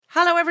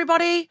Hello,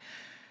 everybody.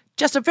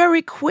 Just a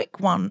very quick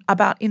one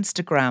about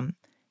Instagram.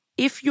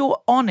 If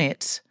you're on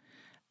it,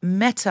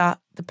 Meta,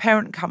 the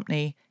parent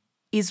company,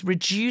 is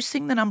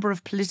reducing the number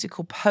of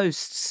political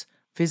posts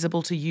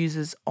visible to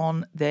users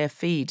on their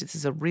feed. This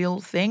is a real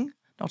thing,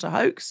 not a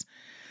hoax.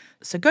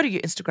 So go to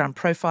your Instagram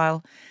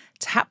profile,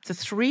 tap the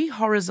 3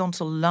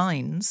 horizontal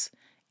lines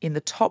in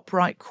the top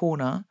right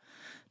corner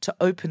to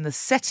open the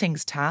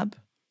Settings tab,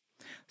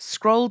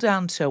 scroll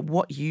down to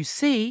What You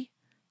See,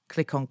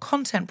 click on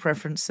Content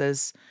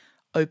Preferences,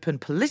 open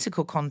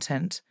Political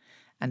Content,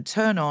 and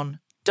turn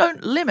on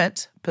Don't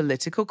Limit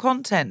Political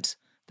Content.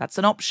 That's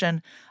an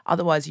option.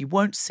 Otherwise, you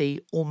won't see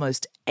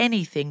almost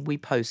anything we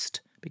post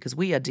because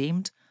we are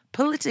deemed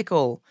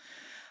political.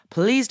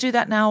 Please do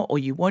that now, or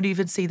you won't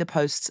even see the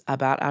posts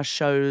about our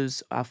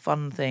shows, our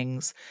fun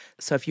things.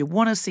 So if you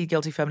want to see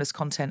Guilty Feminist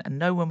content and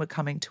know when we're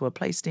coming to a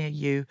place near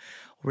you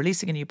or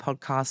releasing a new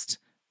podcast,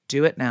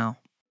 do it now.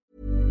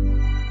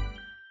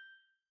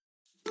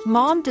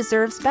 Mom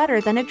deserves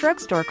better than a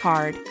drugstore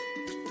card.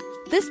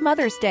 This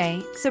Mother's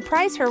Day,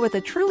 surprise her with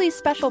a truly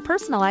special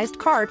personalized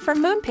card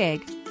from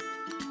Moonpig.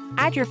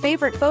 Add your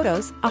favorite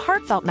photos, a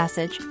heartfelt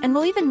message, and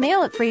we'll even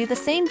mail it for you the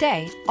same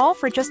day, all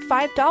for just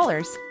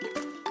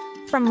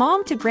 $5. From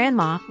mom to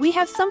grandma, we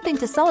have something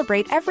to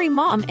celebrate every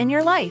mom in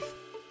your life.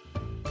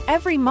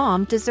 Every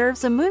mom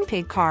deserves a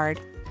Moonpig card.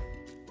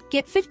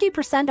 Get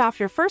 50% off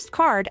your first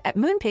card at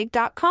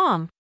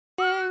moonpig.com.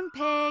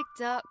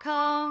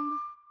 Moonpig.com.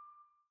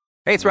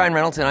 Hey, it's Ryan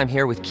Reynolds, and I'm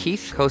here with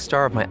Keith,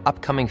 co-star of my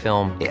upcoming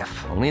film, If,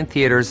 only in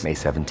theaters May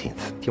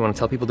 17th. Do you want to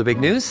tell people the big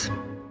news?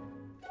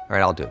 All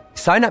right, I'll do it.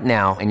 Sign up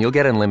now and you'll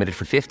get unlimited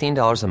for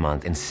 $15 a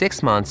month and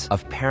 6 months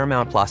of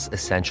Paramount Plus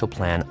Essential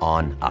Plan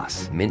on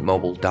us.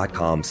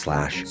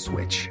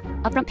 MintMobile.com/switch.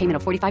 Upfront payment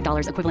of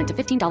 $45 equivalent to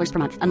 $15 per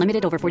month.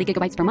 Unlimited over 40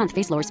 gigabytes per month.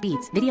 Face lower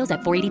speeds. Videos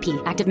at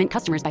 480p. Active Mint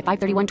customers by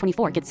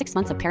 531.24 get 6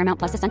 months of Paramount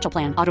Plus Essential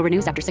Plan. Auto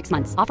renews after 6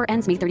 months. Offer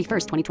ends May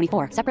 31st,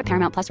 2024. Separate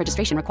Paramount Plus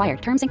registration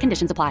required. Terms and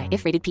conditions apply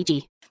if rated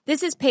PG.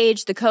 This is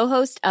Paige, the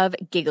co-host of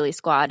Giggly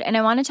Squad, and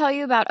I want to tell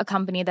you about a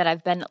company that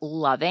I've been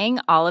loving,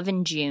 Olive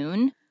 &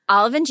 June.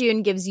 Olive &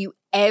 June gives you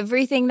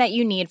everything that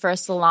you need for a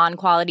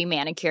salon-quality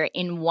manicure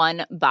in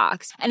one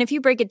box. And if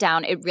you break it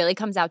down, it really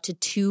comes out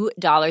to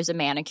 $2 a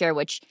manicure,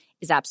 which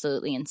is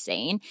absolutely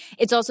insane.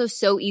 It's also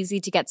so easy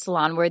to get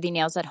salon-worthy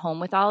nails at home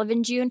with Olive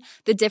 & June.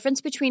 The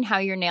difference between how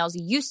your nails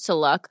used to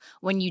look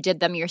when you did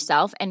them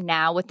yourself and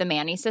now with the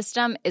Mani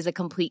system is a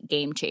complete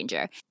game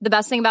changer. The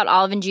best thing about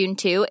Olive & June,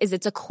 too, is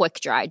it's a quick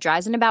dry.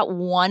 Dries in about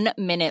 1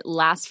 minute,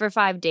 lasts for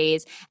 5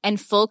 days,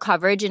 and full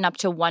coverage in up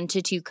to 1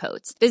 to 2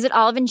 coats. Visit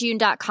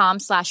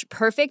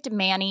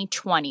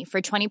oliveandjune.com/perfectmani20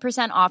 for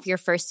 20% off your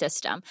first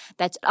system.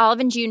 That's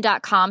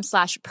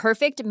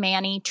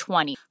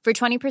oliveandjune.com/perfectmani20 for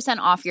 20%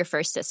 off your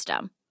first system.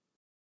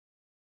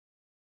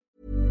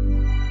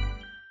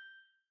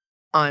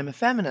 I'm a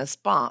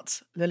feminist,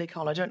 but Lily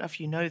Cole, I don't know if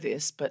you know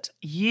this, but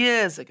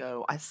years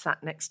ago I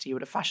sat next to you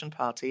at a fashion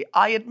party.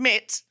 I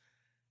admit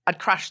I'd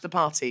crashed the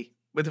party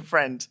with a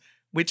friend.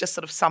 We just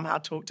sort of somehow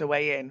talked our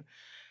way in.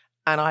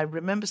 And I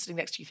remember sitting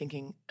next to you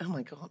thinking, oh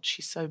my God,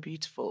 she's so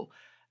beautiful.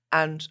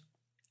 And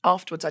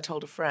afterwards I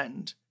told a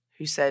friend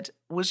who said,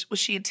 was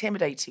she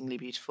intimidatingly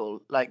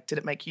beautiful? Like, did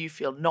it make you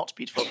feel not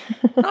beautiful?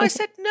 And I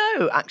said,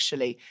 no,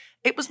 actually.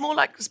 It was more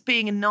like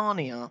being in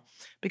Narnia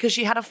because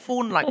she had a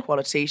fawn-like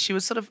quality. She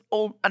was sort of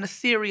an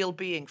ethereal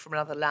being from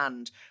another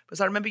land.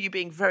 Because I remember you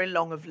being very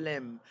long of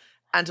limb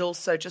and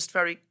also just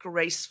very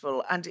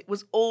graceful. And it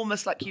was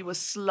almost like you were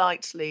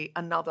slightly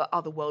another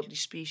otherworldly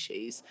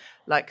species,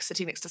 like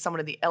sitting next to someone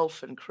in the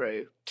elfin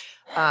crew.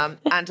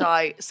 And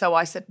I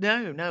said,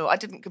 no, I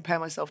didn't compare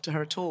myself to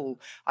her at all.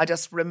 I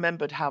just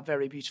remembered how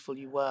very beautiful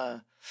you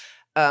were.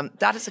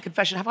 That is a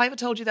confession. Have I ever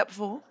told you that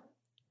before?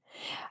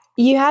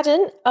 You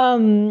hadn't.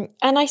 And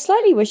I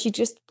slightly wish you'd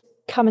just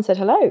come and said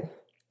hello.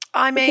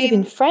 I mean, we could have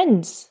been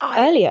friends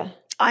earlier.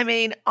 I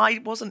mean, I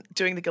wasn't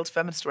doing the Guilty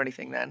Feminist or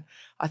anything then.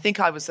 I think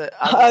I was... so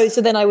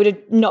then I would have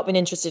not been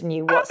interested in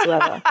you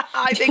whatsoever.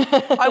 I think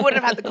I wouldn't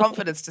have had the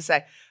confidence to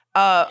say,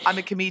 I'm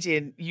a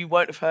comedian, you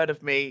won't have heard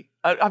of me.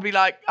 I'd be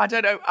like, I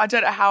don't know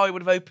how I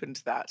would have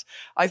opened that.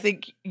 I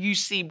think you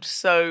seemed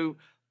so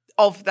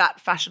of that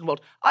fashion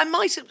world. I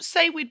might have,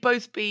 say we'd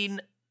both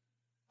been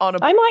on a...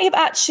 I might have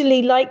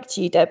actually liked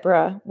you,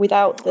 Deborah,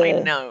 without the...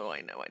 I know.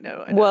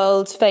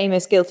 World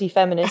famous Guilty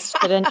Feminist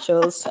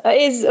credentials.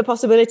 It is a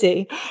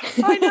possibility.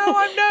 I know.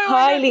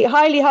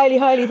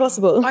 Highly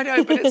possible. I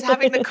know, but it's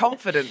having the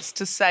confidence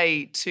to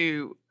say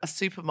to a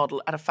supermodel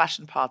at a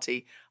fashion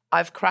party,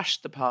 I've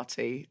crashed the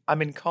party,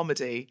 I'm in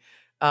comedy.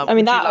 I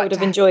would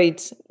have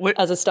enjoyed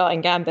as a starting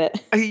gambit.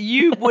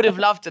 You would have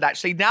loved it,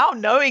 actually. Now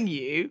knowing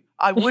you,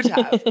 I would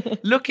have.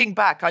 Looking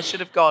back, I should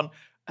have gone,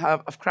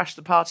 I've crashed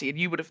the party, and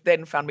you would have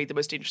then found me the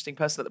most interesting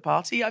person at the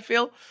party, I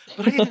feel.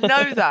 But I didn't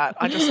know that.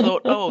 I just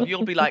thought,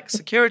 you'll be like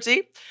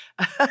security.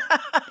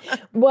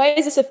 Why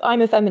is this if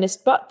I'm a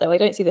feminist but, though? I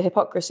don't see the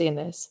hypocrisy in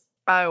this.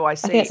 Oh, I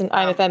see. I think it's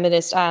I'm a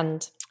feminist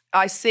and...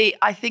 I see.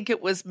 I think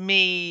it was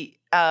me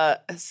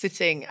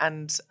sitting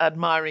and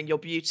admiring your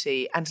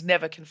beauty and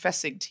never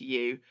confessing to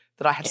you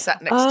that I had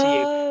sat next to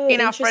you.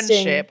 In our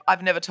interesting. friendship,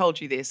 I've never told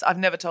you this. I've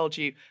never told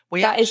you.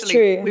 Is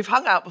true. We've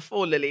hung out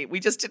before, Lily. We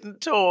just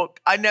didn't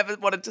talk. I never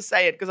wanted to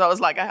say it because I was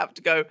like, I have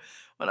to go.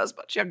 When I was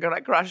much younger and I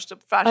crashed a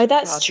fashion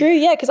that's party. true,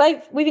 yeah, because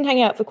we've been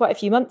hanging out for quite a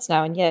few months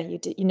now, and yeah,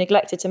 you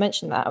neglected to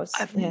mention that.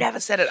 I've never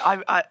said it.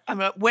 I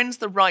mean, when's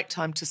the right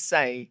time to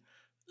say,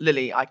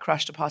 Lily, I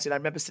crashed a party and I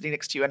remember sitting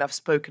next to you and I've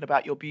spoken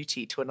about your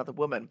beauty to another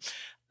woman.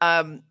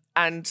 And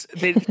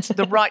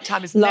the right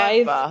time is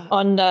live never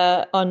on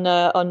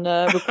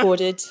a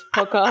recorded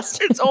podcast.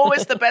 It's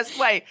always the best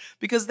way,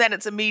 because then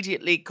it's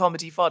immediately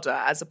comedy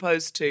fodder as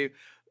opposed to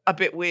a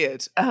bit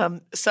weird.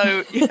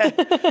 So yeah,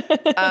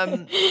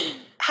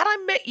 had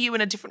I met you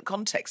in a different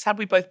context, had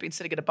we both been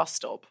sitting at a bus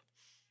stop,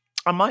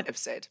 I might have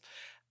said,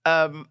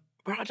 but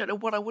I don't know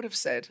what I would have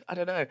said. I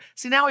don't know.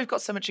 See, now we've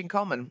got so much in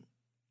common.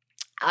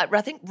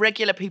 I think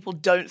regular people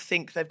don't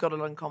think they've got a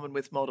lot in common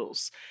with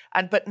models,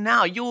 but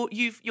now your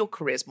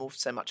career's morphed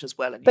so much as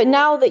well. And but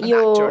now that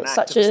you're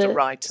such a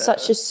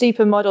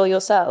supermodel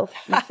yourself,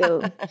 you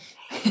feel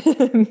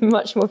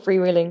much more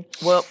freewheeling.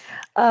 Well,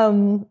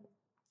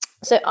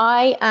 so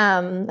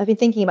I've been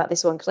thinking about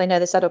this one because I know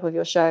the setup of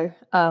your show,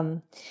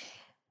 and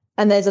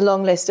there's a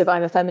long list of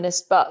I'm a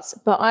feminist but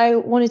I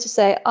wanted to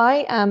say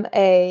I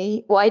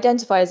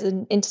identify as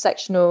an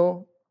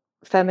intersectional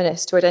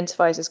feminist who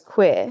identifies as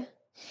queer.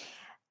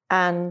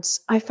 And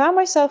I found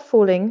myself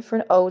falling for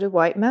an older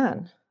white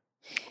man,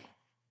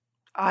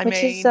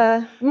 which is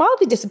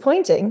mildly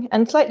disappointing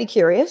and slightly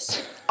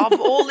curious. Of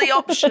all the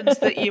options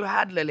that you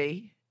had,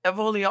 Lily, as a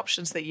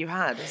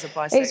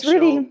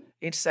bisexual,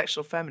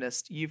 intersectional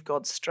feminist, you've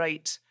gone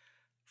straight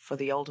for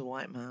the older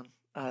white man,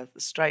 the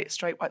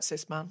straight white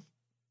cis man.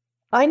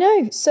 I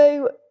know.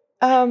 So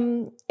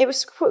it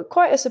was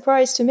quite a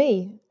surprise to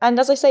me. And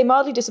as I say,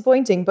 mildly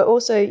disappointing, but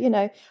also,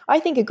 I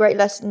think a great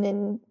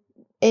lesson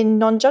in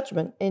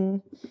non-judgment,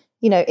 in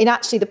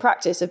actually the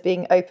practice of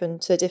being open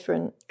to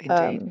different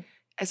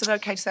Is it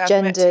okay to say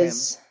genders? I've met him?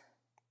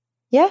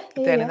 Yeah.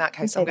 Then in that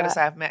case, I'm going to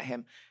say I've met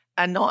him.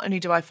 And not only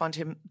do I find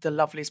him the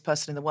loveliest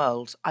person in the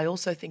world, I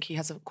also think he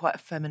has quite a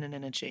feminine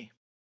energy.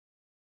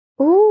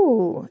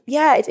 Ooh,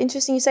 yeah, it's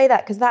interesting you say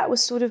that, because that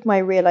was sort of my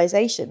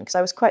realization, because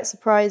I was quite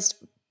surprised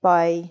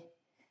by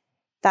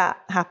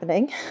that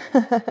happening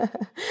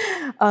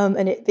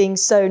and it being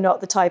so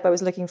not the type I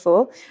was looking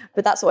for.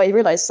 But that's what I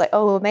realized. It's like,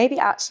 oh, well, maybe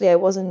actually I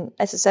wasn't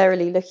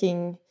necessarily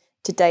looking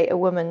to date a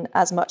woman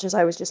as much as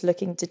I was just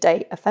looking to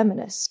date a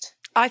feminist.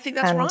 I think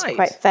that's right.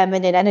 Quite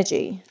feminine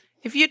energy.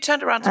 If you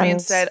turned around to me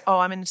and said, oh,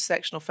 I'm an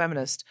intersectional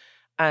feminist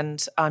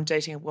and I'm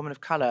dating a woman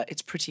of colour,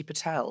 it's Priti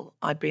Patel,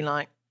 I'd be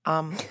like,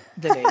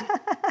 Lily.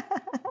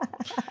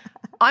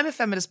 I'm a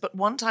feminist, but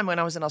one time when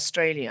I was in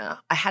Australia,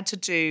 I had to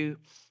do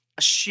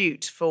a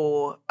shoot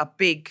for a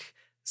big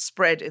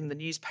spread in the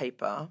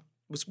newspaper.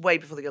 It was way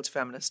before The Guilty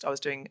Feminist. I was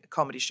doing a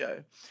comedy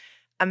show.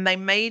 And they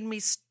made me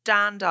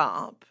stand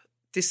up.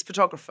 This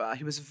photographer,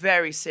 who was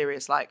very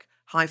serious, like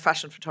high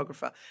fashion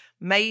photographer,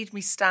 made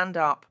me stand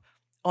up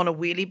on a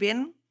wheelie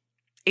bin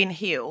in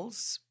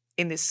heels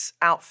in this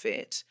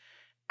outfit.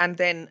 And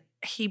then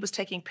he was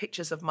taking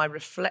pictures of my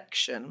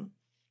reflection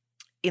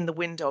in the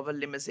window of a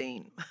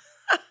limousine.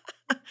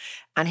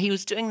 And he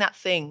was doing that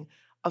thing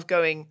of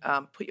going,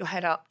 put your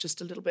head up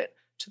just a little bit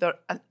to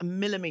a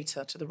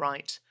millimetre to the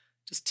right,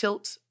 just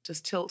tilt,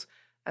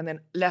 and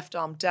then left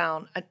arm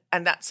down.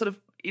 And that sort of,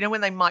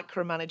 when they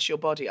micromanage your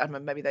body, I don't know,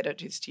 maybe they don't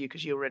do this to you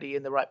because you're already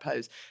in the right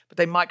pose, but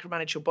they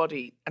micromanage your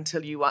body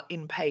until you are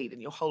in pain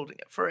and you're holding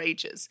it for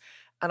ages.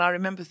 And I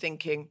remember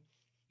thinking,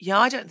 yeah,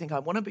 I don't think I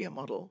want to be a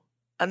model.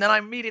 And then I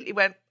immediately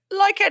went,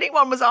 like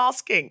anyone was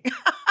asking.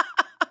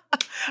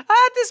 I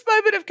had this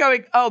moment of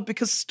going,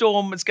 because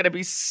Storm is going to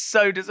be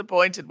so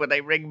disappointed when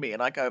they ring me.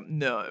 And I go,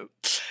 no.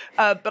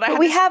 But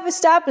we have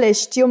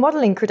established your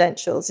modelling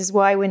credentials is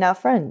why we're now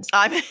friends.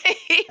 I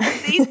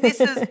mean,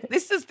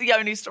 this is the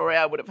only story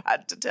I would have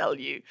had to tell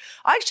you.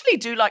 I actually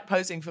do like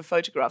posing for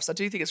photographs. I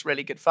do think it's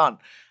really good fun.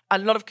 A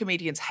lot of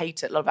comedians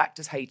hate it. A lot of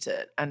actors hate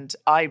it. And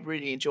I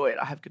really enjoy it.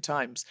 I have good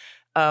times.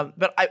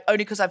 But only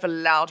because I've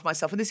allowed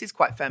myself, and this is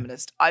quite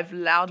feminist, I've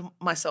allowed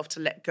myself to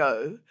let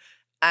go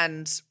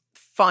and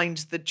find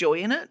the joy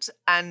in it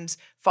and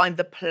find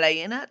the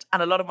play in it.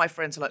 And a lot of my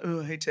friends are like,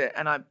 oh, I hate it.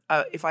 And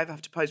if I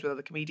have to pose with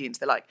other comedians,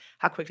 they're like,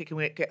 how quickly can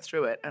we get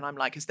through it? And I'm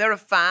like, is there a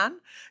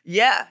fan?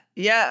 Yeah.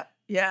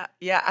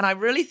 And I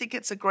really think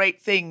it's a great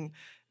thing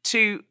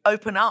to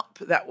open up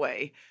that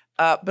way.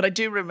 But I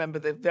do remember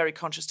the very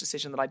conscious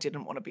decision that I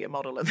didn't want to be a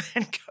model and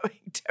then going,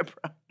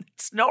 Deborah,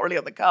 it's not really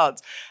on the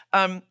cards.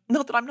 Not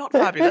that I'm not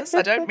fabulous.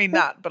 I don't mean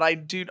that, but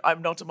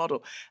I'm not a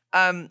model.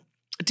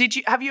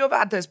 Have you ever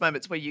had those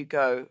moments where you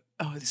go,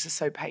 oh, this is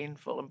so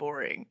painful and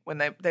boring, when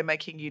they're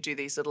making you do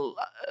these little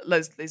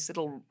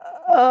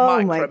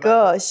oh my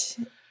gosh,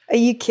 are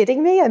you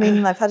kidding me? I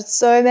mean, I've had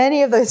so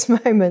many of those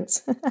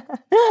moments.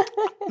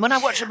 When I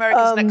watch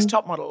America's Next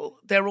Top Model,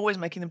 they're always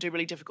making them do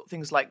really difficult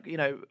things like,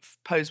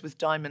 pose with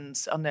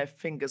diamonds on their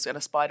fingers and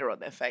a spider on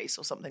their face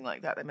or something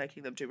like that. They're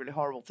making them do really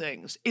horrible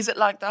things. Is it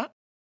like that?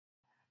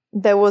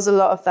 there was a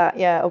lot of that,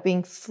 of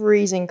being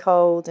freezing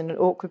cold in an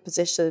awkward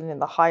position in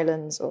the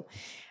Highlands, or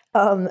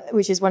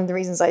which is one of the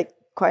reasons I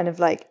kind of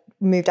like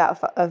moved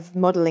out of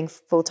modelling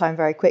full time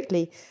very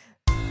quickly.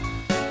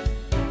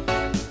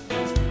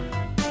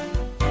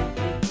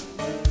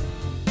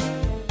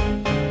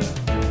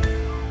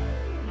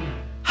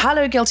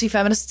 Hello, Guilty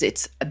Feminists.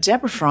 It's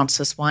Deborah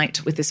Frances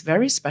White with this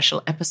very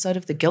special episode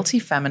of The Guilty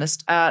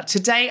Feminist.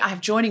 Today, I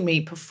have joining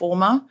me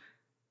performer,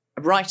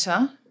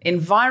 writer,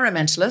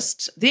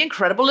 environmentalist, the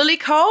incredible Lily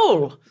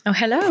Cole. Oh,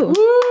 hello.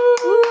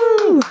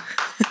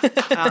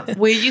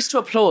 We're used to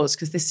applause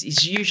because this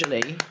is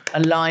usually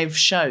a live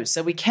show.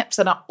 So we kept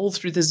that up all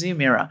through the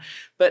Zoom era.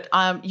 But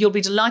you'll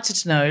be delighted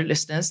to know,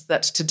 listeners,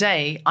 that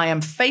today I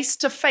am face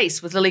to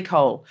face with Lily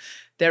Cole.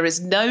 There is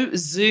no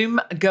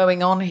Zoom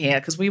going on here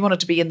because we wanted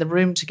to be in the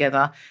room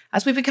together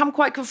as we've become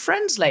quite good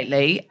friends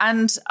lately.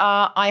 And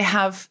I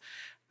have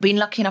been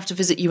lucky enough to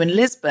visit you in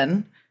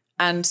Lisbon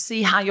and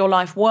see how your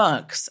life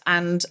works.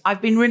 And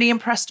I've been really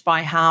impressed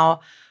by how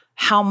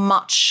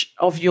much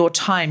of your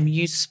time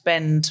you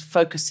spend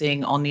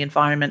focusing on the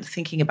environment,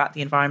 thinking about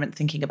the environment,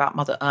 thinking about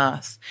Mother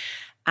Earth,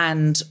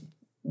 and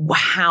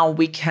how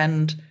we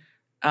can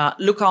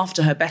look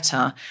after her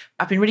better.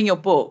 I've been reading your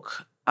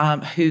book,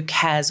 Who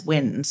Cares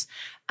Wins,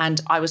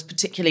 and I was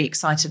particularly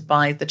excited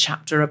by the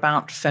chapter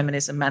about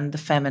feminism and the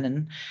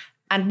feminine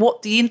and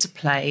what the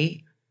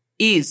interplay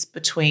is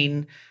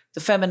between the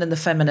feminine, the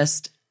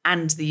feminist,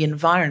 and the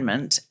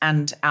environment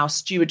and our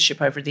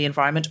stewardship over the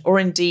environment, or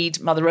indeed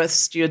Mother Earth's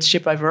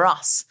stewardship over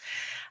us.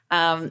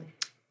 And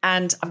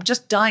I'm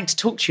just dying to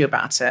talk to you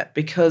about it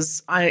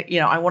because I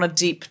want to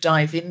deep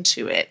dive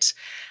into it.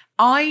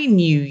 I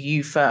knew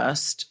you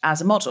first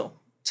as a model.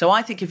 So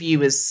I think of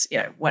you as,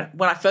 when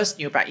I first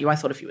knew about you, I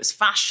thought of you as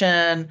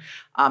fashion,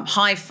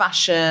 high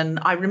fashion.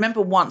 I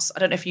remember once, I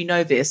don't know if you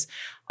know this,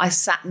 I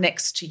sat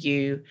next to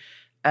you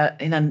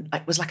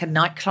it was like a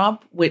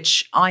nightclub,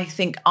 which I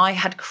think I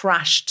had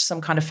crashed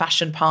some kind of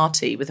fashion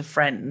party with a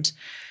friend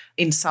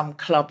in some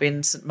club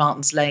in St.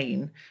 Martin's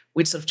Lane.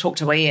 We'd sort of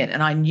talked our way in,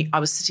 and I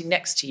was sitting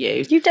next to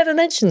you. You've never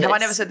mentioned this. Have I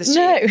never said this to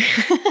you?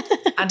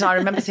 And I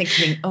remember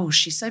thinking, oh,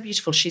 she's so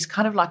beautiful. She's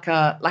kind of like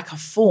a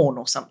faun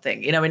or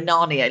something, in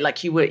Narnia.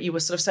 Like you were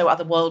sort of so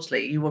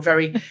otherworldly. You were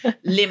very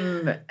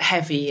limb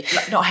heavy,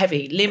 not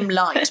heavy, limb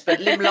light, but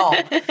limb long,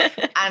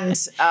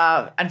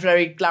 and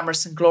very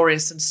glamorous and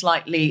glorious and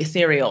slightly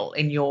ethereal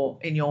in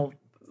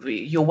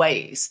your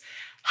ways.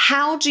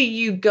 How do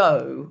you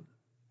go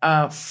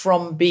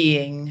from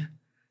being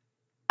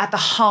at the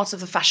heart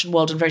of the fashion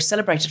world and very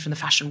celebrated from the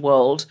fashion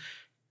world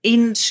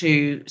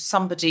into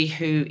somebody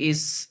who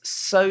is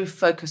so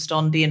focused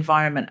on the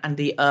environment and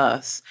the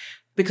earth?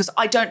 Because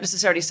I don't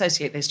necessarily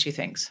associate those two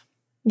things.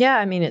 Yeah,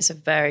 I mean, it's a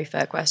very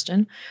fair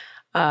question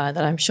that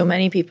I'm sure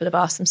many people have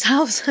asked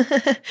themselves.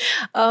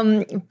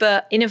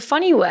 But in a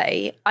funny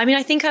way, I mean,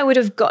 I think I would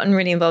have gotten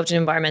really involved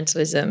in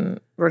environmentalism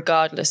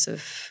regardless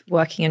of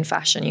working in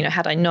fashion.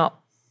 Had I not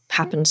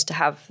happened to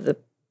have the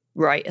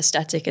right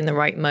aesthetic in the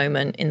right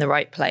moment, in the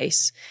right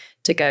place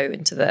to go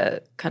into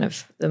the kind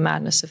of the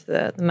madness and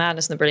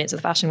the brilliance of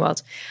the fashion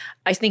world,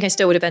 I think I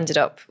still would have ended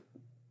up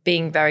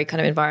being very kind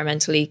of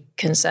environmentally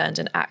concerned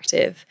and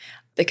active,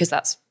 because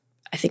that's,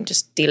 I think,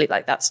 just dealing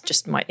like that's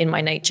just in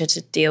my nature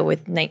to deal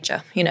with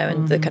nature,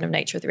 and the kind of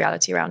nature of the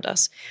reality around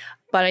us.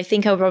 But I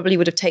think I probably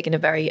would have taken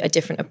a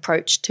different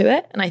approach to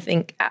it. And I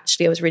think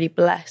actually I was really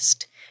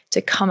blessed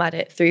to come at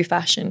it through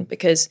fashion,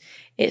 because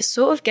it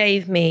sort of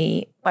gave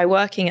me, by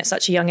working at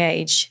such a young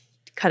age,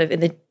 kind of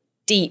in the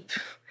deep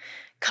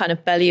kind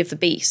of belly of the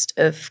beast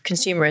of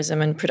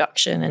consumerism and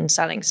production and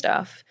selling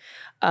stuff,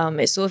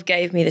 it sort of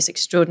gave me this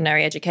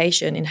extraordinary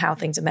education in how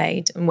things are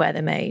made and where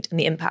they're made and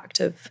the impact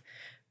of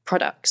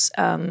products.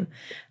 And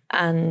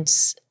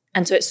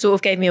so it sort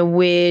of gave me a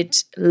weird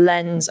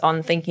lens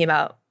on thinking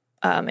about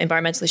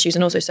environmental issues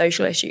and also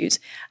social issues,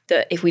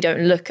 that if we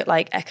don't look at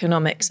like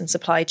economics and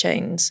supply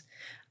chains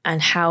and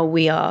how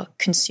we are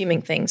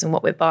consuming things and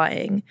what we're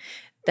buying,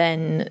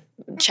 then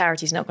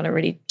charity's not going to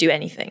really do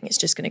anything. It's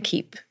just going to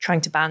keep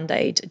trying to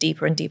band-aid a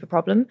deeper and deeper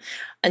problem.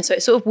 And so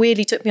it sort of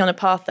weirdly took me on a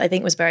path that I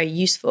think was very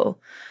useful.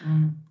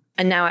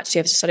 And now actually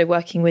I've started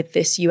working with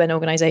this UN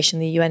organization,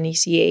 the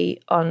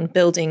UNECE, on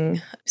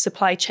building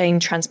supply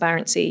chain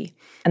transparency.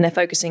 And they're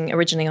focusing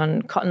originally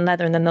on cotton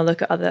leather, and then they'll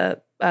look at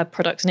other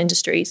products and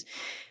industries,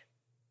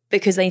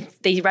 because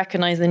they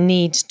recognize the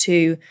need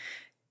to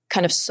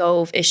kind of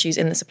solve issues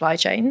in the supply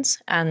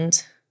chains.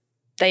 And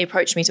they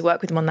approached me to work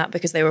with them on that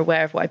because they were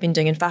aware of what I've been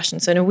doing in fashion.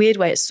 So in a weird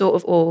way, it's sort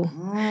of all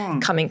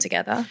coming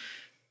together.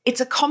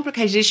 It's a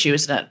complicated issue,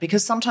 isn't it?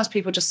 Because sometimes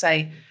people just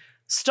say,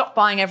 stop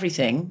buying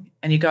everything.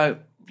 And you go,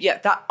 yeah,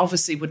 that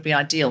obviously would be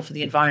ideal for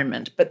the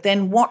environment. But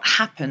then what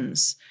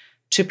happens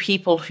to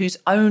people who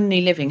are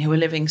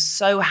living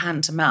so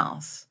hand to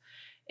mouth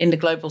in the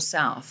global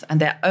south, and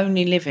their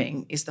only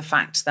living is the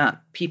fact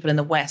that people in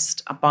the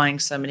West are buying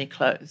so many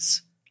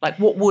clothes? Like,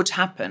 what would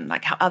happen?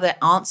 Like, are there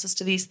answers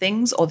to these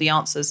things, or the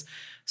answers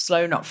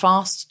slow, not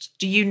fast?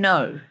 Do you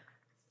know?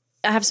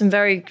 I have some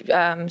very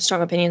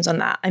strong opinions on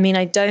that. I mean,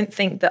 I don't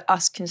think that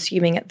us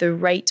consuming at the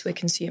rate we're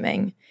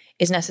consuming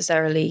is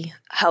necessarily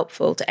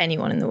helpful to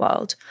anyone in the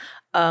world.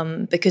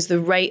 Because the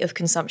rate of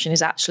consumption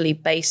is actually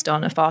based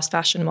on a fast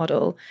fashion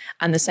model,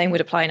 and the same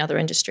would apply in other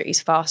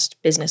industries,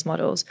 fast business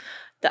models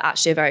that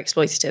actually are very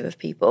exploitative of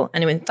people.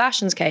 And in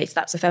fashion's case,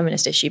 that's a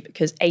feminist issue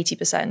because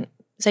 80%,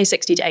 say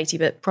 60 to 80,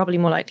 but probably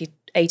more likely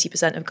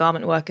 80% of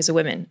garment workers are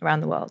women around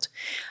the world.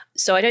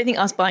 So I don't think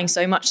us buying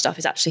so much stuff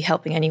is actually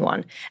helping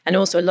anyone. And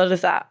also a lot of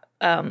that,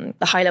 the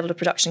high level of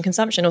production and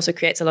consumption also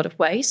creates a lot of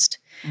waste.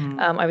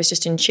 I was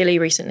just in Chile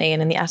recently,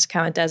 and in the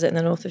Atacama Desert in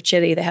the north of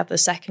Chile, they have the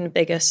second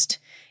biggest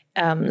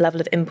level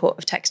of import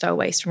of textile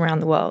waste from around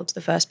the world,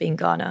 the first being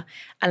Ghana.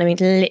 And I mean,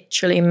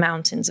 literally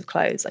mountains of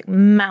clothes, like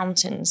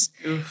mountains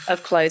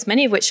of clothes,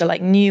 many of which are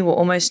like new or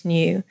almost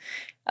new,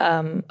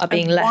 are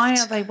being left. Why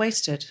are they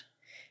wasted?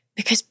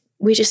 Because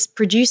we're just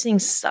producing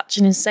such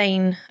an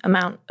insane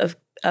amount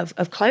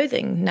of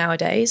clothing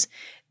nowadays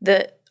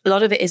that a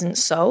lot of it isn't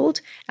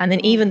sold. And then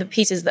even the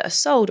pieces that are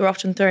sold are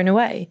often thrown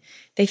away.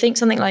 They think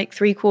something like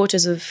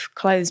 3/4 of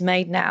clothes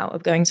made now are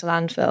going to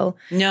landfill.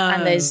 No.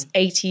 And there's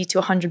 80 to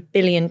 100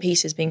 billion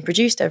pieces being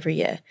produced every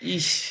year.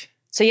 Eesh.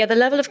 So yeah, the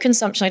level of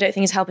consumption I don't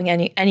think is helping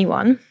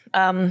anyone.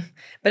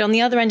 But on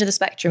the other end of the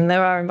spectrum,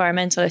 there are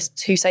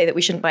environmentalists who say that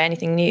we shouldn't buy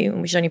anything new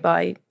and we should only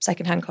buy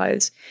secondhand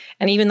clothes.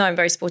 And even though I'm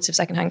very supportive of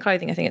secondhand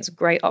clothing, I think it's a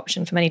great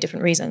option for many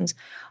different reasons.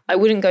 I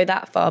wouldn't go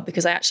that far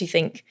because I actually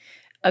think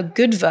a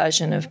good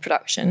version of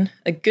production,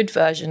 a good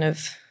version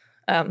of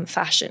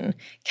fashion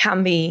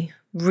can be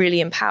really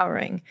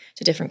empowering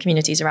to different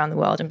communities around the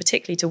world, and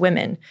particularly to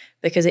women,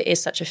 because it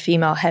is such a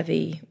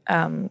female-heavy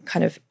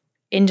kind of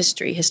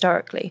industry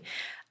historically.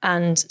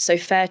 And so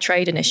fair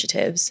trade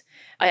initiatives,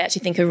 I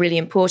actually think are really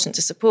important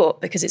to support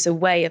because it's a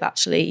way of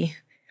actually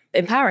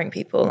empowering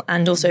people.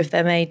 And also if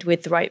they're made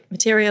with the right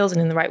materials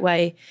and in the right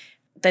way,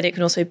 then it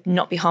can also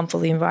not be harmful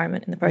to the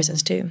environment in the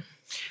process too.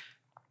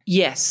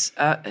 Yes.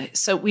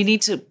 So we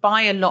need to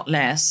buy a lot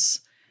less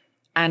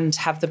and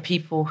have the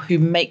people who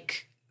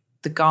make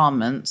the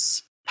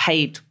garments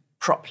paid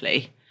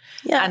properly.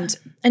 Yeah. And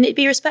it'd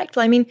be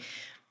respectful. I mean,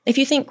 if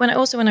you think when I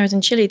was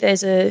in Chile,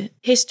 there's a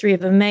history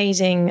of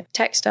amazing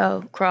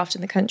textile craft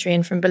in the country,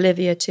 and from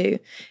Bolivia too.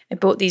 I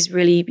bought these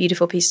really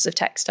beautiful pieces of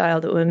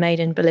textile that were made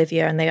in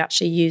Bolivia, and they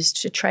actually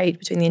used to trade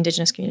between the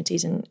indigenous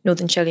communities in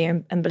northern Chile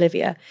and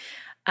Bolivia.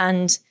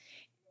 And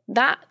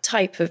that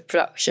type of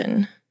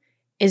production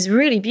is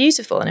really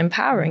beautiful and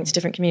empowering to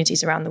different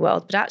communities around the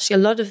world. But actually a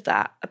lot of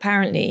that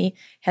apparently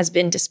has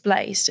been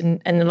displaced,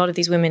 and a lot of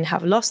these women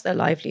have lost their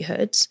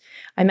livelihoods.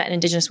 I met an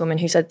indigenous woman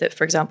who said that,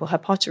 for example, her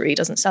pottery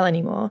doesn't sell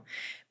anymore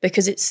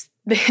because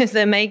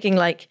they're making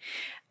like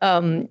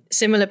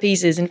similar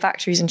pieces in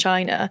factories in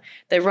China.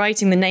 They're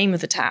writing the name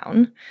of the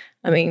town.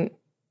 I mean,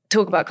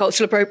 talk about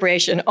cultural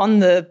appropriation on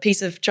the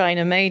piece of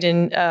china made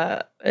in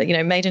a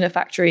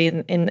factory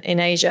in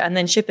Asia, and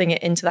then shipping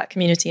it into that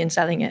community and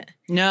selling it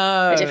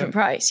at a different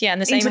price. Yeah,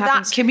 and the same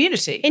happens that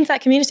community. Into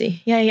that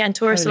community. Yeah, and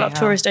a lot of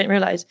tourists don't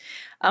realize.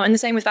 And the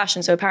same with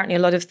fashion. So apparently, a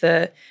lot of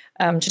the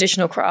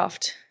traditional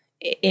craft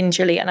in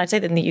Chile, and I'd say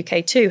that in the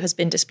UK too, has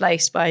been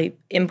displaced by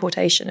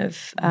importation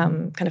of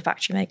kind of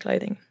factory-made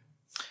clothing.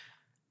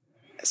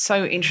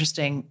 So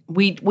interesting.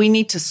 We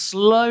need to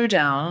slow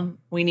down.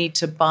 We need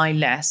to buy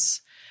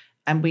less.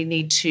 And we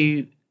need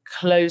to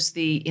close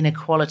the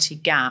inequality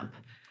gap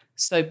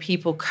so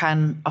people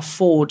can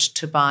afford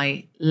to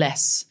buy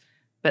less,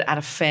 but at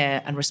a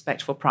fair and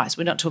respectful price.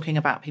 We're not talking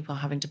about people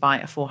having to buy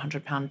a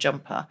 £400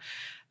 jumper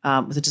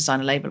with a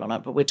designer label on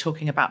it, but we're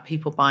talking about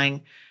people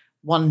buying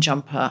one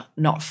jumper,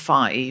 not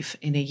 5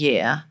 in a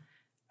year,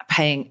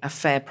 paying a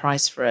fair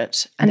price for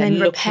it, and then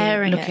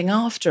looking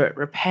after it,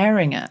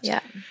 repairing it.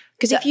 Yeah.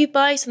 Because if you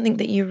buy something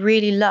that you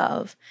really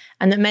love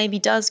and that maybe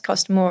does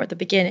cost more at the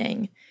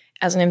beginning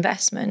as an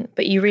investment,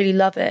 but you really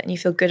love it and you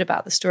feel good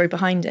about the story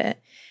behind it,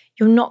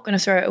 you're not going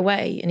to throw it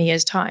away in a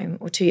year's time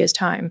or 2 years'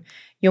 time.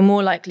 You're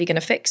more likely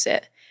going to fix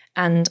it.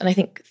 And I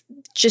think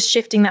just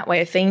shifting that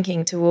way of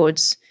thinking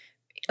towards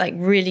like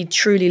really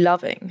truly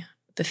loving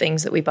the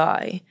things that we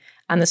buy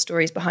and the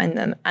stories behind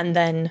them, and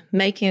then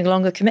making a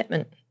longer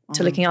commitment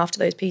to looking after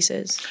those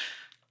pieces.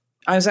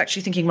 I was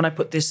actually thinking when I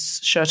put this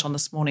shirt on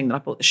this morning that I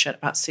bought this shirt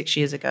about 6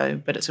 years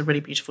ago, but it's a really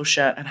beautiful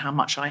shirt, and how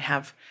much I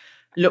have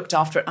looked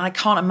after it. And I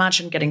can't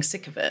imagine getting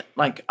sick of it.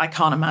 Like, I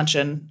can't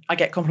imagine. I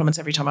get compliments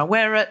every time I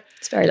wear it.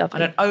 It's very lovely.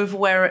 I don't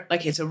overwear it.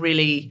 Like, it's a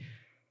really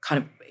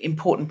kind of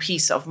important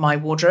piece of my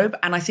wardrobe.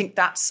 And I think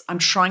I'm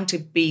trying to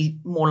be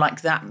more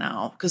like that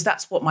now, because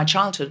that's what my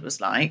childhood was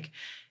like.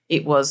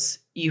 It was,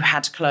 you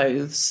had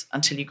clothes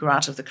until you grew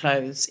out of the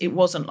clothes. It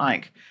wasn't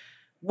like,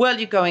 well,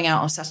 you're going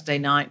out on Saturday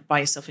night, buy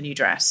yourself a new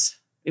dress.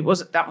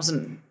 That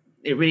wasn't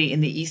it really in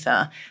the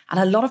ether. And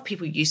a lot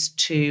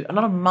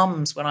of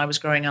mums when I was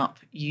growing up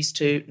used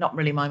to, not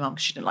really my mum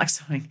because she didn't like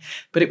sewing,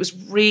 but it was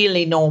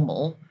really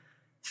normal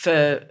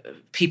for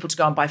people to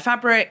go and buy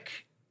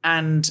fabric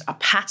and a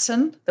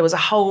pattern. There was a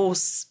whole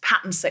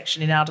pattern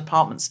section in our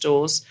department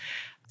stores.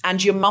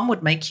 And your mum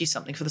would make you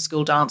something for the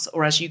school dance,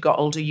 or as you got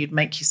older, you'd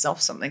make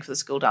yourself something for the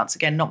school dance.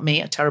 Again, not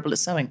me, terrible at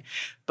sewing,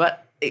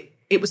 but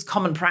it was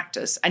common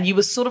practice. And you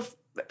were sort of,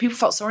 people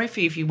felt sorry for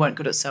you if you weren't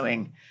good at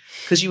sewing,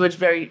 because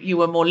you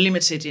were more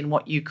limited in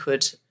what you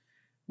could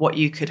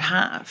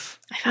have.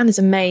 I found this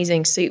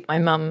amazing suit my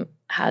mum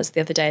has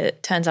the other day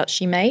that turns out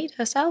she made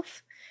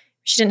herself.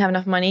 She didn't have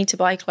enough money to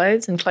buy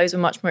clothes, and clothes were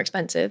much more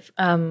expensive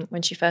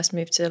when she first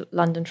moved to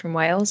London from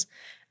Wales.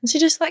 And she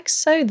just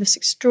sewed this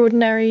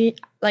extraordinary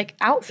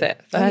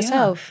outfit for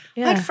herself.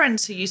 Yeah. I had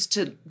friends who used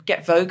to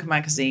get Vogue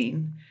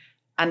magazine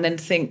and then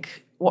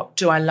think, what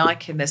do I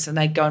like in this? And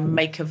they'd go and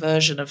make a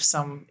version of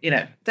some, they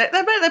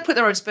put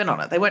their own spin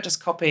on it. They weren't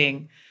just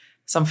copying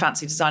some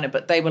fancy designer,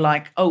 but they were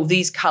like, oh,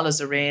 these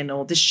colours are in,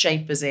 or this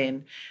shape is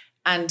in.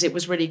 And it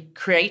was really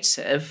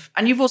creative.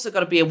 And you've also got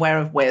to be aware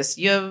of where's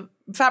your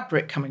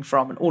fabric coming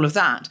from and all of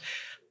that.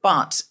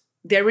 But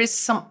there is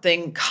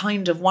something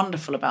kind of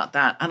wonderful about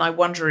that. And I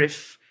wonder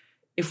if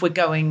we're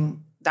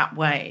going that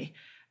way.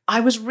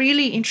 I was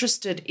really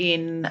interested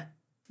in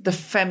the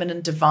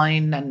feminine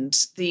divine and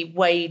the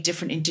way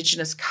different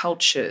indigenous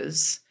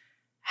cultures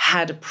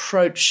had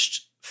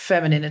approached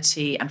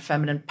femininity and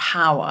feminine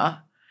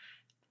power.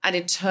 And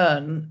in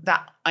turn,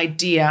 that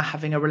idea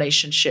having a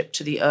relationship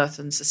to the earth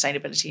and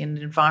sustainability and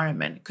the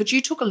environment. Could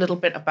you talk a little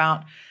bit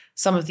about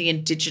some of the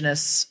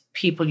indigenous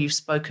people you've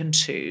spoken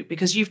to?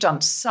 Because you've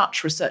done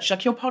such research.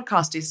 Your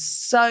podcast is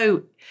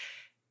so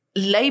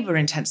labor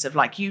intensive.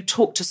 You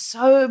talk to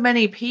so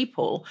many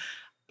people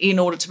in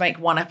order to make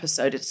one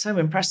episode. It's so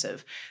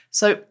impressive.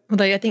 So,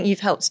 although I think you've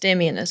helped steer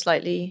me in a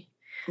slightly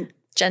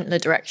gentler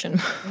direction.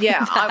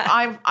 Yeah,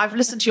 I've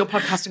listened to your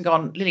podcast and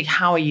gone, Lily,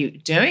 how are you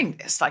doing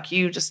this?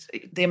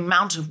 The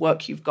amount of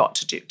work you've got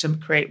to do to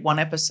create one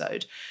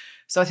episode.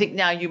 So I think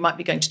now you might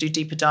be going to do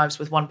deeper dives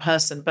with one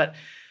person. But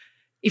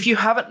if you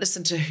haven't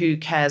listened to Who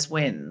Cares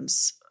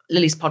Wins,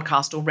 Lily's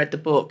podcast, or read the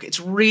book, it's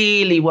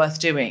really worth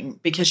doing,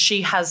 because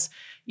she has,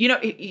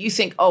 you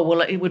think, oh,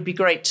 well, it would be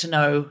great to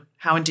know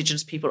how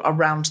Indigenous people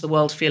around the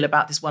world feel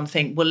about this one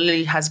thing. Well,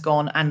 Lily has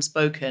gone and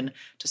spoken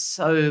to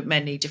so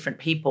many different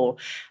people.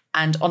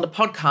 And on the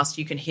podcast,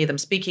 you can hear them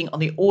speaking. On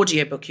the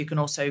audiobook, you can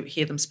also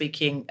hear them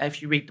speaking.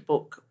 If you read the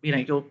book,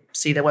 you'll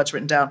see their words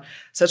written down.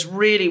 So it's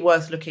really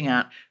worth looking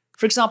at.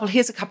 For example,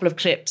 here's a couple of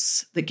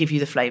clips that give you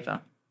the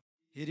flavour.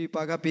 If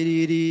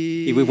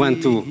we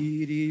want to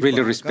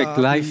really respect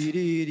life,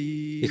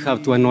 we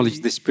have to acknowledge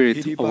the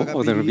spirit of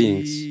other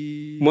beings.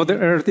 Mother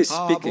Earth is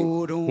speaking.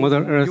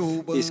 Mother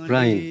Earth is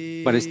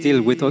crying, but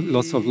still with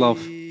lots of love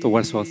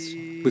towards us.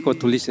 We got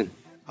to listen.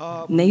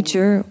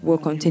 Nature will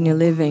continue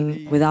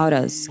living without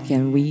us.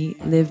 Can we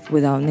live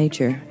without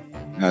nature?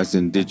 As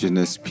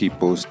indigenous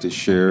peoples, to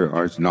share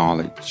our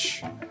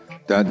knowledge.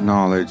 That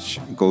knowledge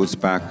goes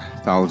back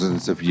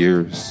thousands of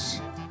years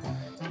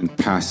in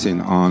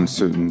passing on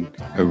certain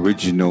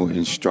original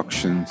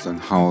instructions on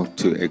how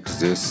to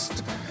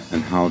exist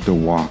and how to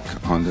walk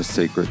on the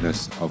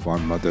sacredness of our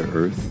Mother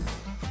Earth.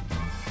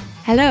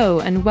 Hello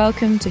and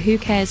welcome to Who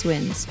Cares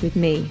Wins with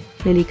me,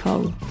 Lily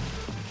Cole.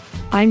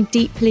 I'm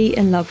deeply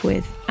in love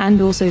with and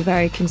also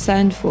very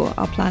concerned for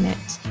our planet.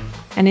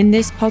 And in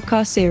this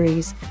podcast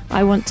series,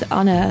 I want to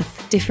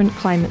unearth different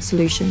climate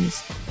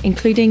solutions,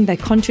 including their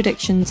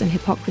contradictions and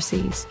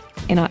hypocrisies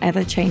in our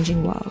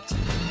ever-changing world.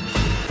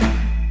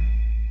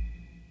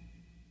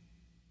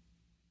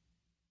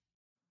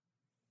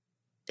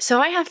 So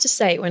I have to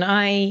say, when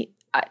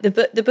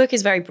the book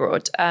is very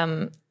broad.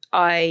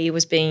 I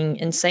was being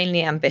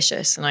insanely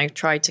ambitious, and I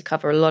tried to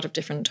cover a lot of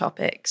different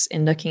topics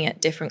in looking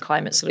at different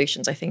climate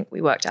solutions. I think we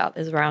worked out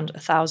there's around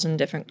 1,000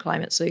 different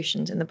climate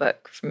solutions in the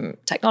book, from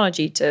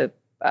technology to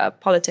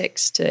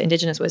politics to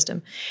indigenous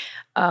wisdom,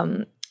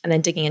 and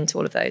then digging into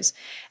all of those.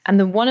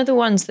 And one of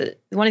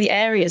the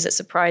areas that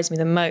surprised me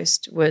the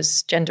most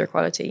was gender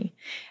equality.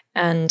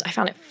 And I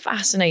found it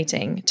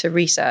fascinating to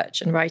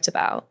research and write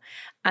about.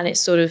 And it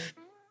sort of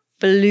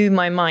blew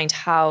my mind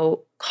how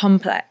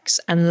complex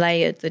and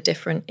layered the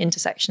different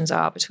intersections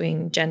are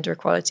between gender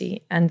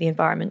equality and the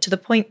environment, to the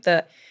point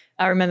that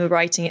I remember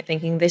writing it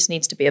thinking this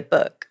needs to be a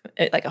book,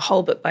 like a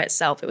whole book by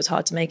itself. It was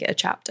hard to make it a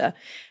chapter.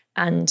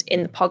 And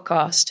in the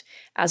podcast,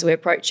 as we're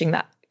approaching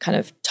that kind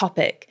of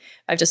topic,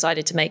 I've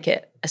decided to make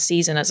it a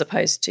season as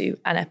opposed to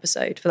an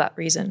episode for that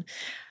reason.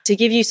 To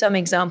give you some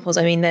examples,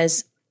 I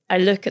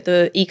look at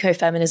the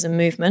ecofeminism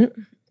movement,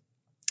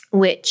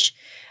 which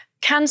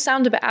can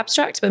sound a bit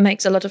abstract, but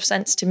makes a lot of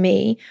sense to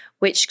me,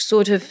 which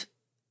sort of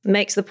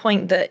makes the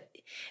point that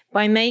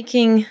by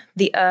making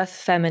the earth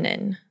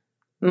feminine,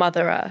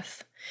 Mother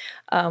Earth,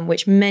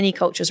 which many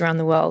cultures around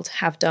the world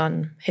have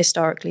done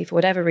historically for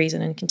whatever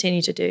reason and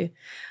continue to do,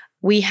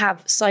 we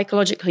have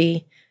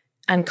psychologically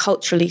and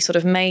culturally sort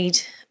of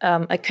made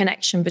a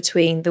connection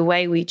between the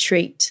way we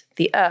treat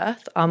the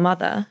earth, our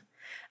mother,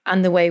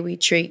 and the way we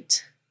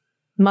treat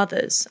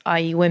mothers,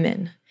 i.e.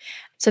 women.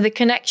 So the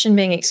connection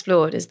being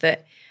explored is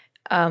that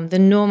the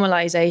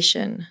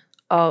normalization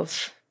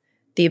of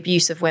the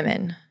abuse of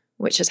women,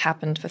 which has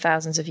happened for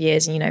thousands of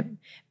years and,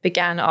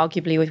 began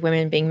arguably with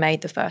women being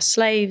made the first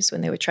slaves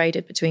when they were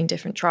traded between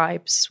different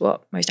tribes, is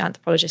what most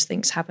anthropologists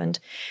think happened.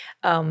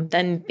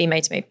 Then being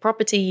made to make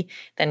property,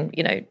 then,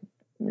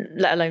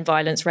 let alone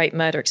violence, rape,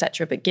 murder,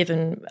 etc., but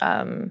given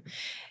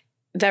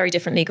very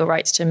different legal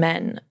rights to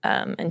men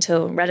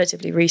until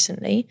relatively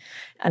recently.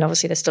 And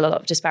obviously there's still a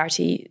lot of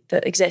disparity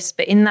that exists.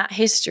 But in that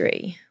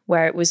history,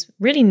 where it was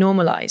really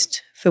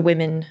normalized for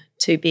women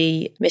to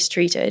be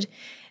mistreated,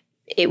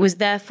 it was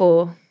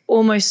therefore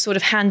almost sort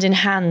of hand in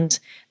hand,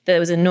 there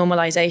was a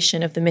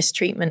normalization of the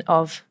mistreatment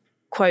of,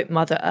 quote,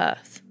 Mother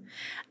Earth.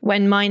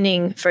 When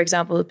mining, for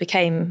example,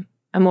 became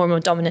a more and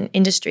more dominant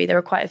industry, there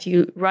were quite a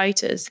few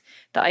writers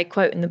that I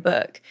quote in the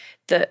book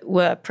that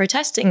were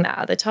protesting that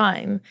at the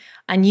time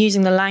and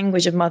using the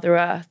language of Mother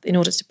Earth in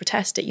order to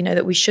protest it,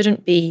 that we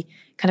shouldn't be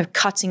kind of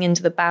cutting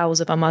into the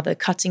bowels of our mother,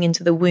 cutting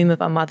into the womb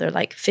of our mother,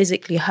 like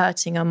physically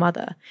hurting our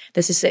mother.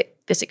 There's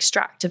this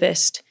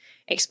extractivist,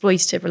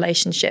 exploitative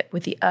relationship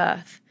with the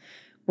earth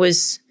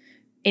was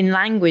in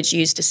language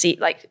used to see,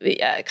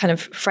 kind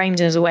of framed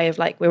as a way of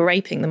we're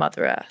raping the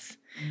Mother Earth.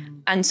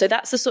 And so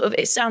that's the sort of,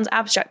 it sounds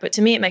abstract, but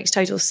to me it makes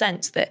total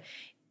sense that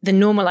the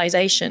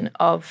normalization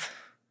of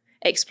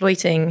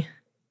exploiting,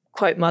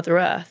 quote, Mother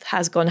Earth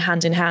has gone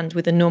hand in hand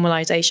with the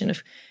normalization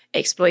of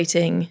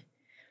exploiting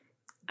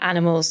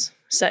animals,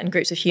 certain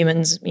groups of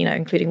humans,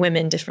 including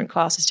women, different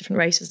classes, different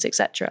races,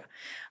 etc.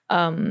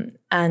 And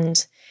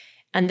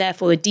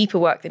therefore the deeper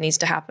work that needs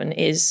to happen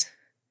is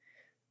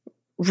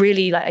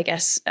really,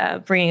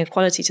 bringing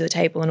equality to the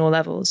table on all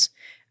levels,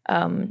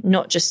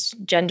 not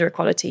just gender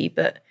equality,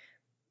 but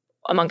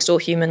amongst all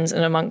humans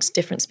and amongst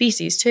different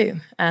species too,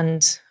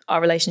 and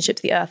our relationship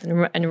to the earth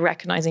and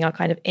recognizing our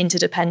kind of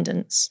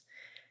interdependence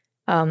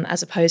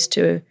as opposed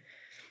to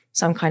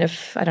some kind of,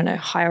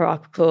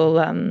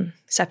 hierarchical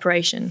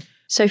separation.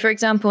 So, for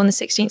example, in the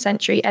 16th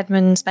century,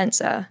 Edmund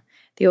Spenser,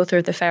 the author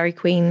of The Faerie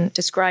Queene,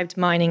 described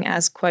mining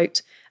as,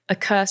 quote, a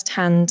cursed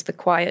hand the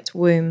quiet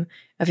womb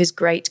of his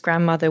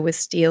great-grandmother with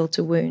steel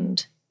to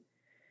wound.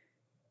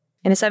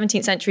 In the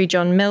 17th century,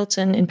 John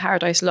Milton in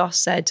Paradise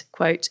Lost said,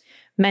 quote,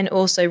 men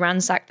also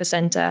ransacked the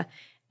centre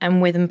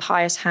and with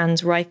impious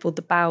hands rifled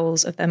the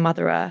bowels of their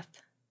Mother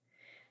Earth.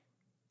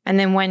 And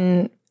then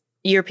when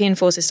European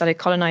forces started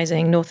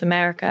colonising North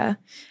America,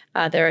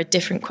 there are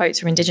different quotes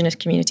from indigenous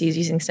communities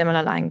using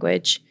similar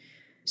language.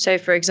 So,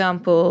 for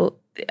example,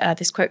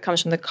 this quote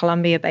comes from the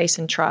Columbia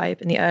Basin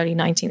tribe in the early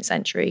 19th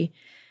century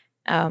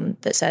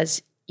that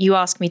says, you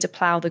ask me to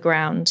plough the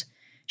ground.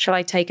 Shall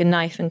I take a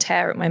knife and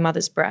tear at my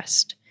mother's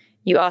breast?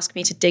 You ask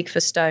me to dig for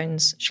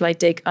stones. Shall I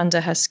dig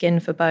under her skin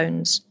for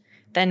bones?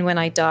 Then when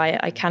I die,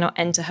 I cannot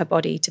enter her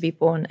body to be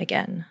born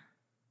again.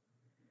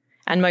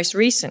 And most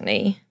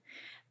recently,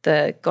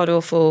 the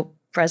god-awful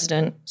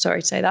president,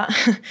 sorry to say that,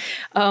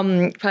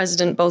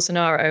 President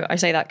Bolsonaro, I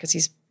say that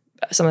because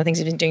some of the things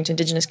he's been doing to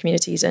indigenous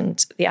communities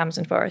and the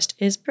Amazon forest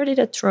is pretty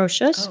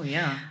atrocious. Oh,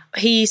 yeah.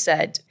 He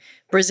said,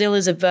 Brazil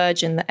is a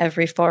virgin that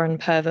every foreign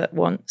pervert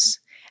wants.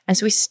 And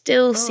so we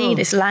still see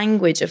this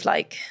language of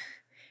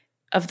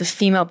the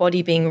female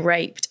body being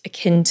raped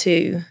akin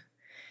to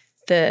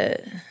the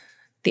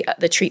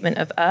treatment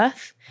of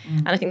earth.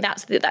 And I think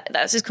that's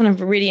just kind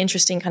of a really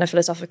interesting kind of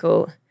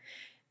philosophical,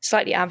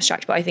 slightly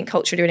abstract, but I think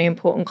culturally really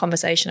important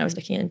conversation I was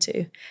looking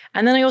into.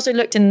 And then I also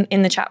looked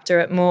in the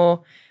chapter at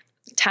more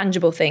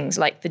tangible things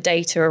like the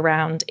data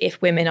around if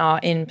women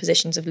are in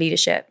positions of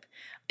leadership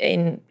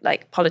in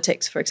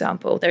politics, for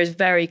example. There is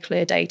very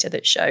clear data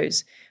that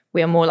shows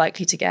we are more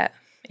likely to get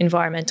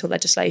environmental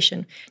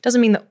legislation.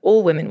 Doesn't mean that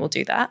all women will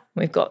do that.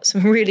 We've got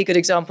some really good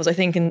examples, I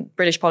think, in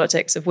British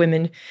politics of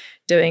women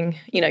doing,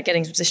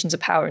 getting positions of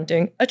power and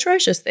doing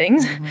atrocious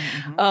things.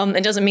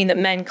 It doesn't mean that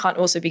men can't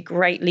also be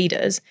great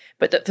leaders,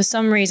 but that for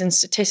some reason,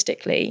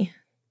 statistically,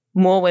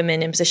 more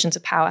women in positions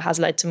of power has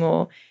led to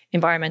more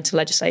environmental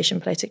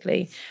legislation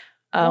politically.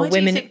 Why do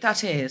you think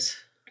that is?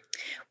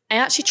 I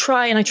actually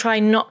try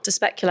not to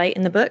speculate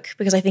in the book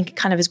because I think it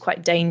kind of is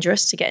quite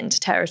dangerous to get into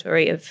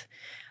territory of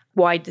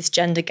why this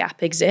gender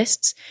gap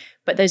exists.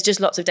 But there's just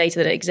lots of data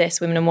that it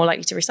exists. Women are more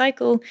likely to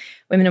recycle.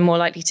 Women are more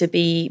likely to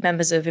be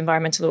members of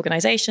environmental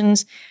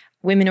organizations.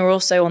 Women are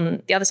also,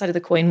 on the other side of the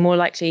coin, more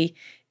likely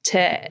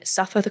to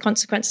suffer the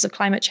consequences of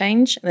climate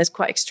change. And there's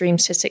quite extreme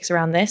statistics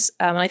around this.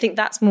 And I think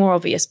that's more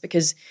obvious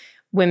because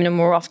women are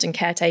more often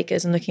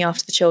caretakers and looking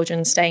after the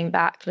children, staying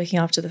back, looking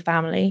after the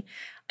family.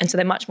 And so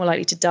they're much more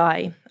likely to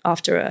die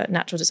after a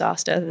natural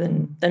disaster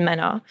than men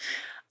are.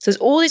 So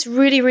there's all this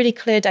really, really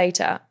clear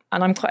data.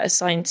 And I'm quite a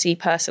sciencey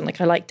person.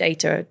 I like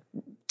data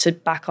to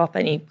back up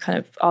any kind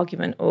of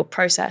argument or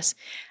process.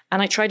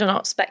 And I try to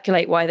not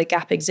speculate why the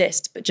gap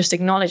exists, but just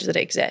acknowledge that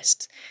it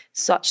exists,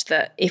 such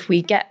that if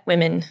we get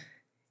women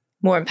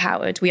more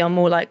empowered, we are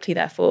more likely,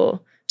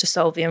 therefore, to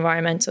solve the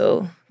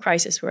environmental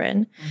crisis we're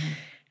in.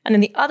 And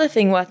then the other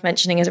thing worth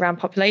mentioning is around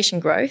population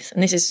growth.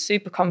 And this is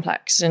super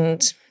complex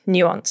and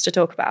nuanced to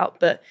talk about,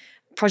 but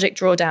Project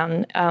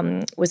Drawdown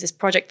was this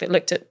project that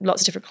looked at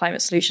lots of different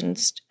climate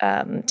solutions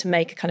to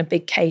make a kind of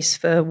big case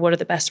for what are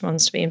the best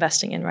ones to be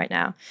investing in right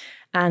now.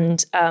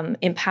 And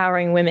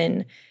empowering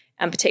women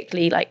and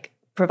particularly like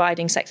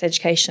providing sex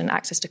education,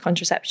 access to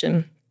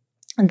contraception.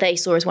 And they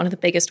saw as one of the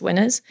biggest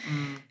winners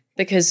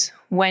because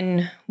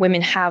when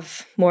women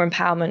have more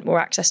empowerment, more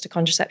access to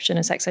contraception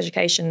and sex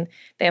education,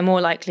 they are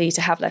more likely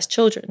to have less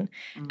children.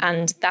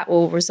 And that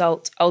will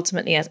result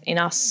ultimately in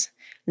us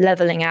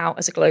leveling out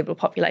as a global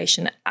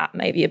population at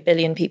maybe 1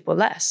 billion people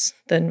less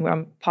than we're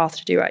on path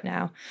to do right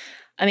now.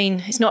 I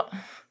mean, it's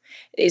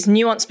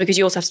nuanced because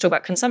you also have to talk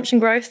about consumption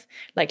growth.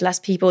 Like less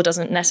people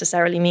doesn't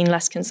necessarily mean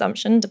less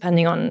consumption,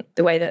 depending on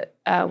the way that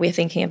we're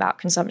thinking about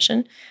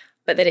consumption,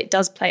 but that it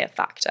does play a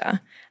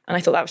factor. And I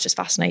thought that was just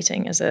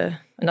fascinating as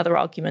another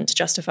argument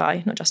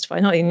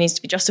to not even needs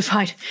to be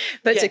justified,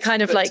 but yes, to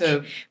kind of like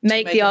to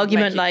make the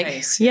argument like,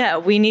 case, yeah,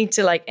 we need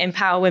to like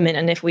empower women.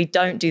 And if we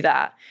don't do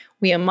that,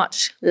 we are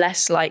much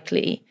less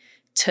likely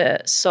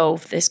to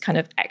solve this kind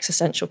of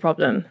existential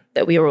problem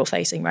that we are all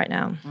facing right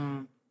now.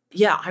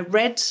 Yeah, I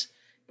read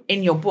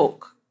in your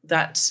book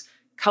that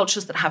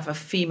cultures that have a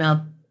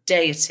female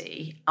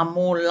deity are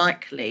more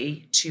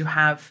likely to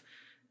have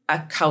a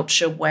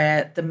culture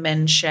where the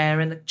men share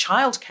in the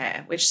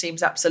childcare, which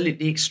seems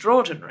absolutely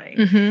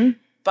extraordinary.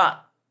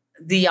 But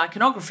the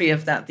iconography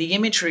of that, the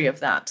imagery of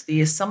that,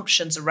 the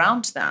assumptions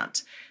around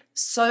that,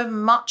 so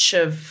much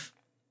of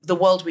the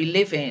world we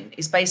live in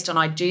is based on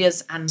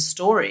ideas and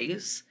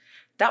stories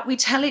that we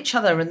tell each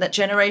other and that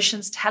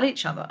generations tell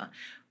each other.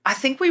 I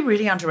think we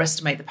really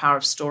underestimate the power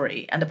of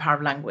story and the power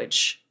of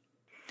language.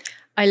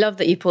 I love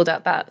that you pulled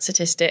out that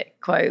statistic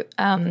quote.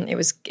 It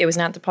was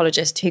an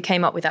anthropologist who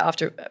came up with that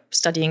after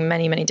studying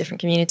many, many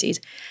different communities.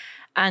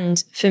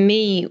 And for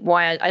me,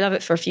 why I love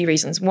it for a few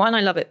reasons. One,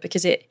 I love it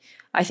because it,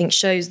 I think,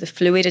 shows the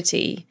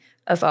fluidity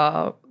of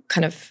our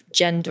kind of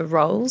gender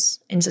roles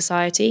in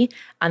society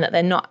and that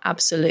they're not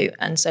absolute.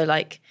 And so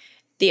like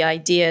the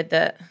idea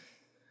that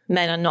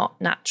men are not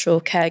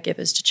natural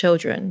caregivers to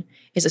children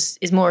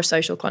is more a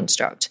social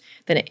construct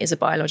than it is a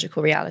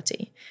biological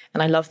reality.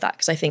 And I love that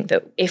because I think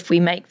that if we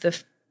make the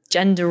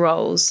gender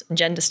roles and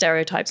gender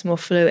stereotypes more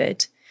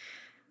fluid,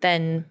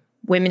 then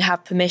women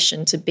have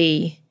permission to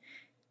be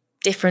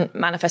different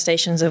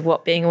manifestations of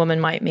what being a woman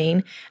might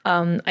mean.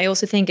 I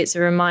also think it's a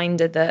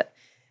reminder that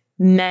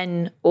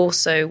men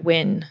also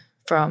win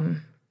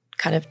from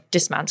kind of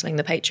dismantling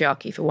the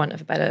patriarchy, for want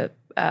of a better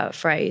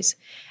phrase,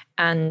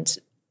 and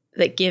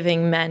that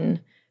giving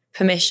men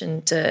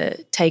permission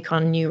to take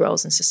on new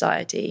roles in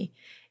society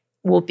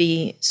will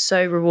be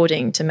so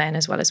rewarding to men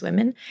as well as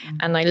women.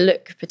 And I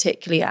look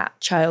particularly at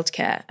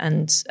childcare,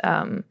 and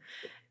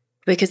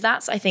because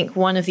that's, I think,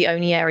 one of the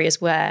only areas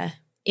where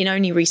in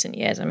only recent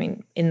years, I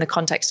mean, in the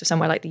context of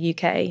somewhere like the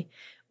UK,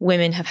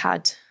 women have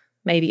had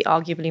maybe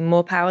arguably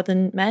more power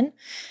than men.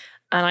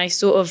 And I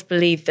sort of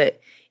believe that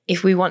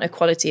if we want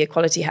equality,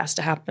 equality has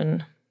to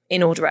happen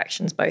in all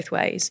directions, both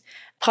ways.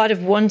 Part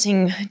of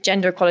wanting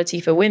gender equality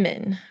for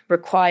women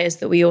requires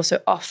that we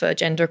also offer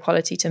gender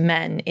equality to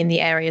men in the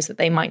areas that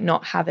they might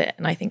not have it.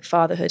 And I think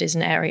fatherhood is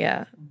an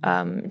area,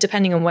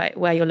 depending on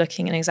where you're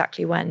looking and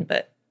exactly when,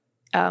 but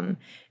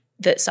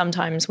that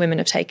sometimes women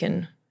have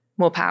taken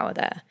more power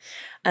there.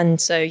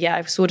 And so, yeah,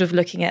 I'm sort of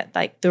looking at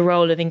like the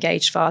role of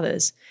engaged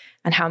fathers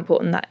and how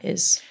important that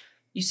is.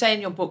 You say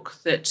in your book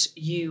that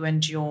you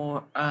and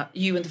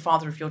the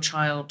father of your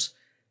child,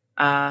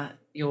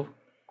 your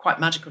quite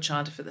magical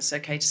child, if that's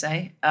okay to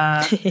say,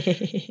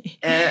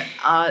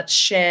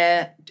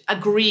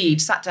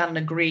 sat down and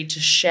agreed to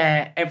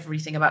share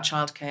everything about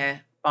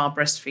childcare, bar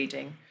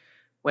breastfeeding,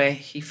 where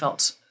he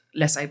felt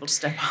less able to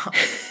step up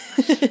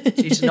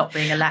due to not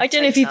being a lactator. I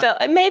don't know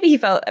if maybe he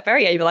felt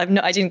very able. I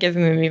didn't give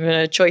him even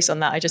a choice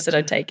on that. I just said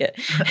I'd take it.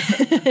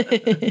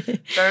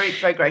 Very,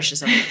 very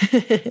gracious of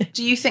him.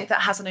 Do you think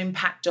that has an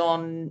impact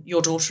on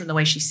your daughter and the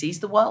way she sees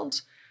the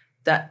world?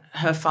 That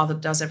her father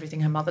does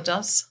everything her mother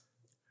does?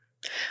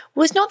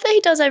 Well, it's not that he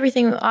does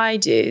everything I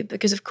do,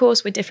 because of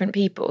course we're different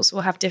people, so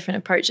we'll have different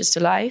approaches to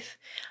life.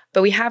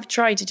 But we have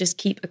tried to just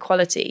keep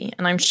equality.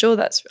 And I'm sure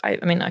I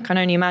can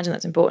only imagine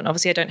that's important.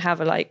 Obviously, I don't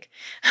have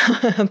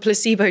a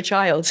placebo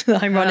child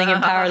that I'm running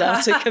in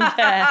parallel to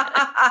compare.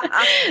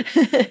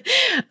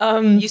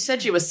 You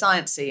said you were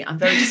sciencey. I'm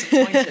very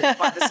disappointed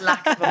by this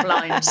lack of a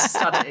blind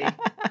study.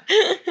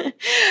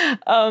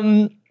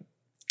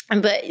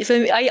 But for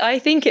me, I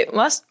think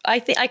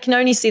I can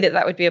only see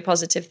that would be a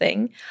positive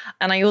thing.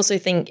 And I also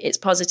think it's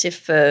positive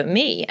for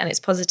me and it's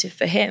positive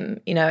for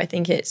him. You know, I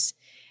think it's,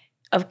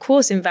 of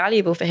course,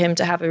 invaluable for him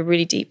to have a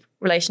really deep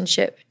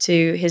relationship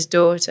to his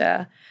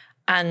daughter.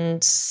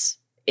 And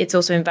it's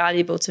also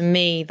invaluable to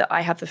me that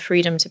I have the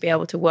freedom to be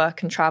able to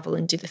work and travel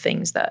and do the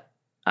things that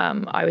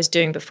I was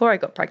doing before I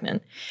got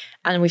pregnant.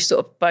 And we've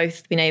sort of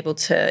both been able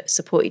to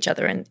support each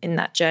other in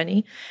that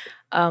journey.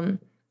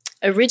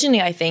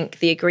 Originally, I think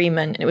the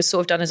agreement, and it was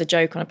sort of done as a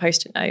joke on a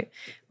Post-it note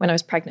when I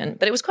was pregnant,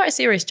 but it was quite a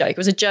serious joke. It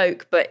was a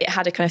joke, but it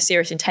had a kind of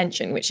serious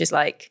intention, which is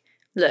like,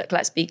 look,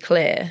 let's be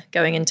clear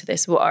going into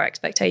this what our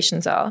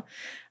expectations are.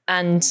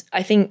 And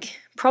I think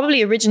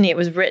probably originally it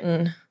was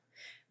written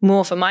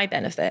more for my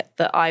benefit,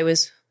 that I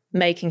was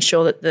making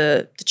sure that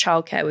the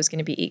childcare was going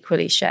to be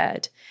equally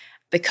shared,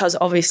 because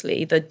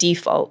obviously the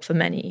default for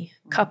many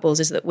couples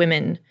is that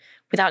women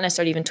without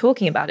necessarily even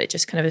talking about it,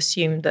 just kind of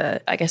assume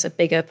I guess, a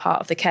bigger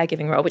part of the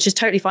caregiving role, which is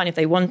totally fine if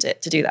they want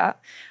it to do that.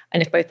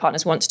 And if both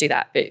partners want to do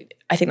that, but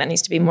I think that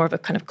needs to be more of a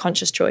kind of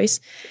conscious choice.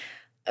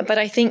 But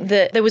I think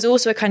that there was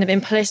also a kind of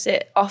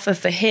implicit offer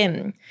for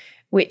him,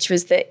 which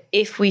was that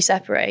if we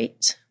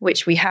separate,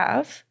 which we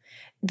have,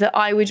 that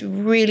I would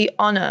really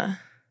honour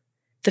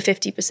the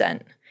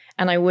 50%.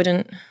 And I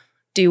wouldn't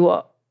do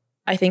what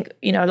I think,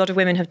 a lot of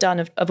women have done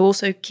of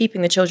also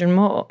keeping the children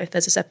more if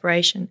there's a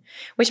separation,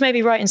 which may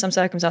be right in some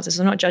circumstances.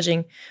 I'm not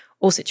judging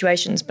all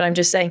situations, but I'm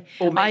just saying,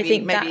 or maybe, I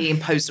think maybe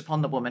imposed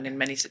upon the woman in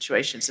many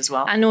situations as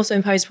well. And also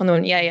imposed upon the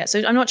woman. Yeah.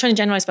 So I'm not trying to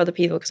generalize for other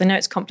people because I know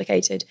it's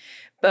complicated,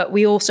 but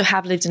we also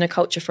have lived in a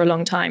culture for a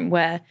long time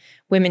where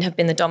women have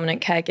been the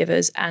dominant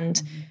caregivers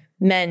and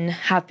men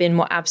have been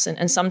more absent.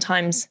 And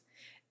sometimes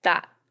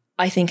that,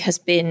 I think, has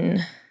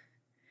been,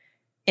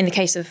 in the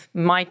case of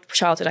my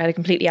childhood, I had a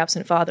completely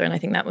absent father, and I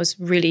think that was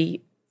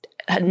really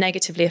had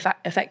negatively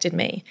affected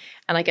me.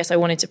 And I guess I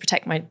wanted to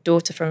protect my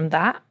daughter from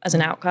that as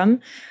an outcome.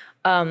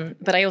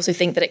 But I also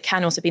think that it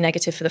can also be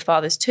negative for the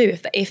fathers too,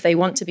 if they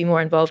want to be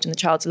more involved in the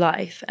child's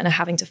life and are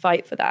having to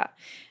fight for that.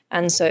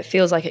 And so it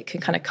feels like it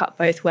can kind of cut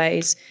both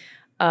ways.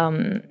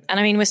 And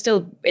I mean, we're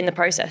still in the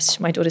process.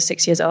 My daughter's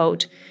 6 years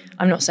old.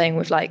 I'm not saying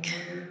we've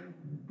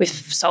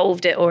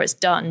solved it or it's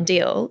done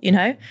deal,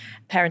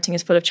 Parenting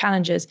is full of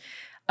challenges.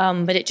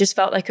 But it just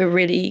felt like a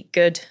really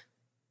good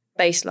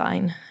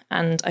baseline,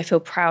 and I feel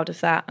proud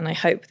of that, and I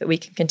hope that we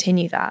can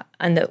continue that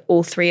and that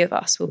all three of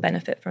us will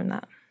benefit from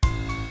that.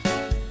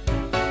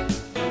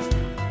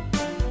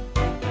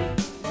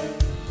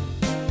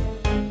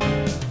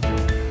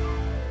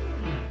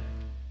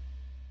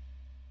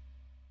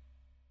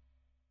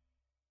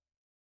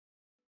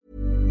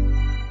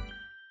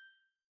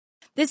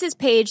 This is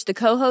Paige, the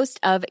co-host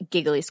of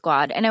Giggly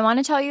Squad, and I want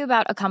to tell you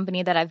about a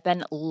company that I've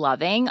been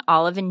loving,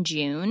 Olive &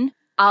 June.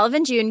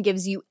 Olive & June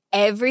gives you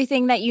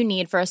everything that you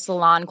need for a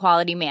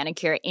salon-quality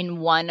manicure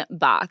in one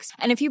box.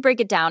 And if you break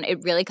it down,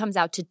 it really comes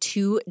out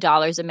to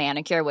 $2 a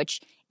manicure,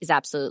 which is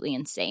absolutely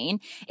insane.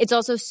 It's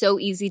also so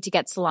easy to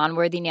get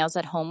salon-worthy nails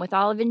at home with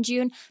Olive &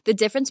 June. The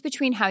difference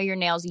between how your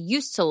nails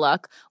used to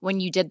look when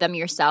you did them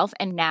yourself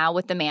and now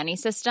with the Mani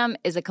system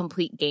is a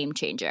complete game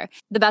changer.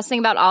 The best thing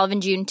about Olive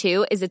 & June,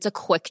 too, is it's a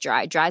quick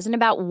dry. Dries in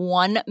about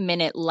 1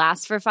 minute,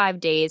 lasts for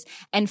 5 days,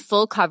 and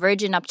full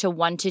coverage in up to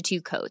 1 to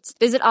 2 coats.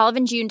 Visit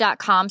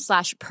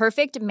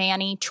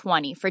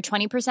oliveandjune.com/perfectmani20 for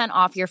 20%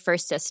 off your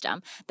first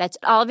system. That's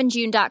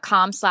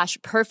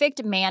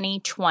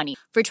oliveandjune.com/perfectmani20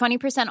 for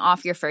 20%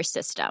 off your first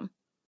system.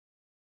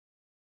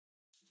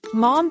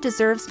 Mom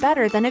deserves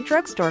better than a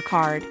drugstore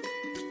card.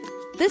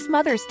 This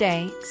Mother's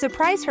Day,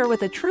 surprise her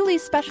with a truly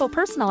special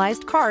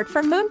personalized card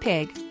from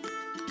Moonpig.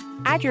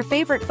 Add your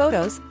favorite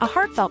photos, a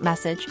heartfelt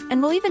message,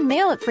 and we'll even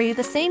mail it for you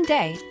the same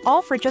day,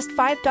 all for just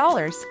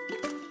 $5.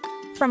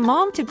 From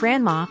mom to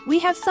grandma, we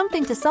have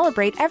something to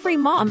celebrate every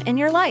mom in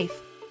your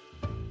life.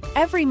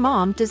 Every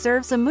mom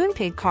deserves a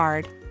Moonpig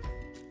card.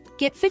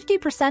 Get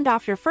 50%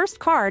 off your first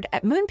card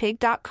at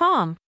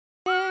moonpig.com.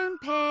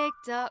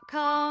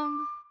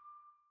 Moonpig.com.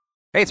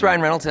 Hey, it's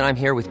Ryan Reynolds, and I'm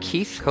here with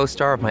Keith,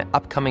 co-star of my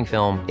upcoming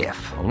film,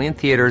 If, only in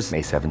theaters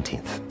May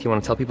 17th. Do you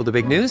want to tell people the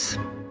big news?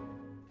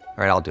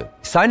 All right, I'll do it.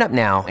 Sign up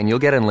now and you'll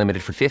get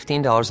unlimited for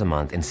 $15 a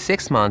month and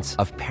 6 months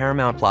of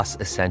Paramount Plus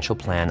Essential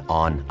Plan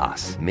on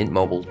us.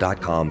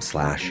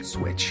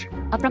 MintMobile.com/switch.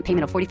 Upfront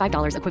payment of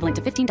 $45 equivalent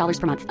to $15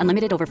 per month.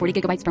 Unlimited over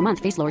 40 gigabytes per month.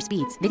 Face lower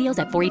speeds. Videos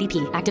at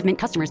 480p. Active Mint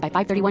customers by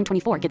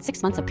 531.24 get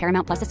 6 months of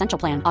Paramount Plus Essential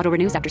Plan. Auto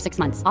renews after 6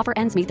 months. Offer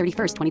ends May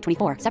 31st,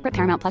 2024. Separate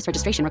Paramount Plus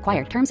registration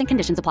required. Terms and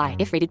conditions apply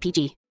if rated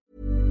PG.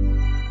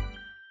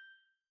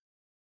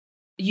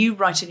 You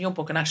write in your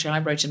book, and actually I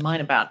wrote in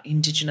mine, about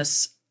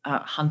Indigenous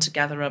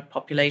hunter-gatherer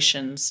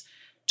populations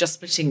just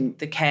splitting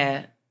the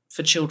care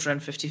for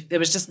children. There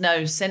was just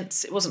no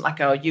sense. It wasn't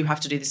like, oh, you have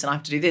to do this and I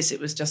have to do this. It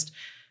was just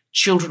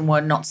children were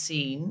not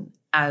seen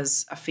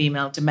as a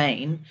female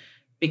domain,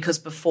 because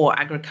before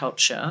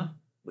agriculture,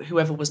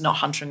 whoever was not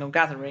hunting or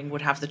gathering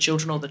would have the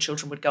children, or the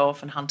children would go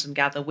off and hunt and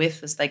gather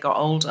with as they got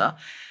older.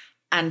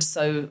 And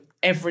so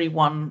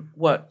everyone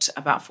worked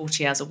about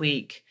 40 hours a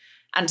week,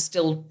 and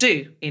still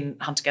do in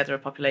hunter-gatherer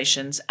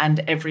populations, and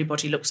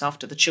everybody looks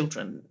after the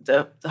children.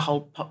 The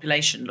whole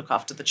population look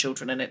after the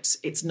children, and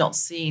it's not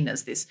seen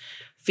as this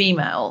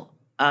female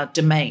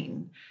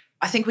domain.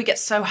 I think we get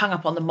so hung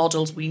up on the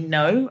models we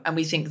know, and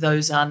we think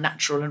those are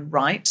natural and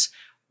right,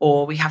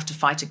 or we have to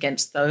fight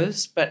against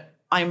those. But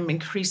I'm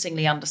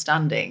increasingly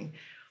understanding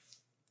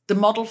the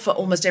model for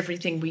almost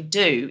everything we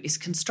do is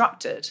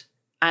constructed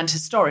and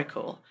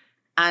historical,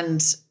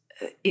 and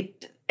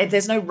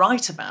there's no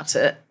right about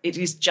it. It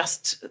is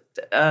just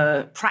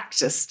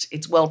practiced.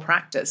 It's well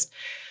practiced.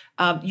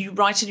 You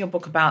write in your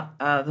book about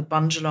the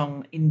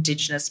Bundjalung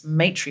Indigenous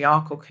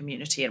matriarchal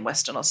community in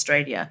Western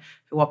Australia,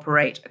 who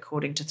operate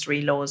according to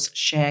 3 laws: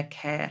 share,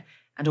 care,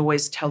 and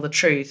always tell the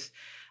truth.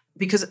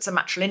 Because it's a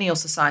matrilineal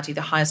society,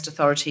 the highest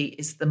authority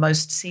is the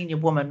most senior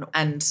woman,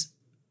 and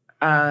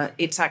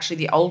it's actually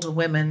the older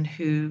women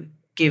who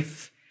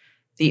give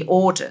the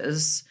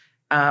orders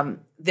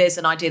There's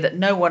an idea that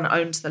no one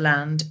owns the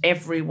land.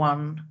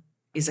 Everyone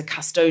is a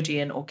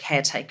custodian or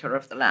caretaker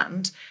of the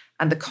land.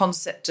 And the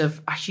concept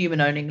of a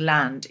human owning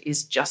land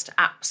is just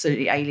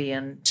absolutely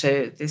alien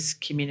to this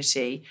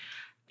community.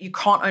 You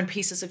can't own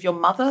pieces of your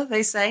mother,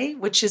 they say,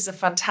 which is a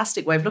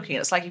fantastic way of looking at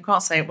it. It's like you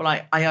can't say, well,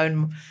 I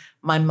own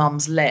my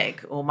mum's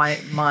leg or my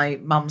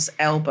mum's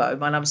elbow,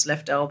 my mum's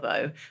left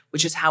elbow,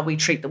 which is how we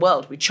treat the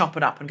world. We chop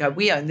it up and go,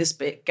 we own this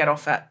bit, got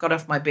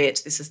off my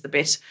bit, this is the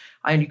bit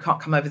I own, you can't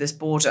come over this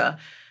border.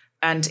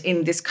 And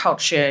in this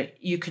culture,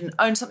 you can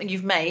own something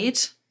you've made,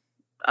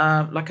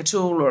 like a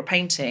tool or a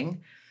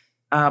painting,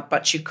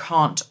 but you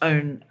can't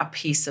own a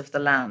piece of the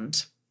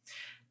land.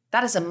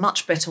 That is a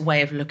much better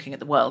way of looking at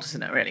the world,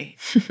 isn't it, really?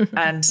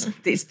 And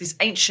it's this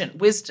ancient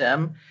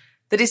wisdom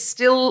that is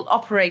still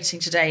operating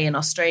today in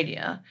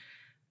Australia,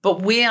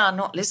 but we are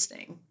not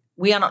listening.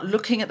 We are not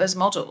looking at those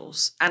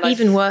models. And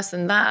even worse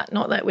than that,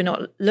 not that we're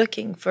not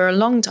looking. For a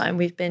long time,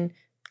 we've been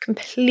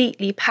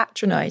completely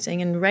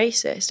patronising and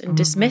racist and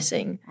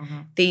dismissing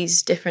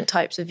these different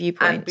types of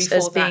viewpoints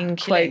as being,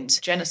 quote,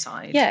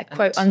 genocide. Yeah,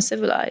 quote,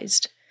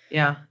 uncivilized.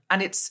 Yeah.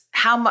 And it's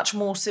how much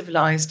more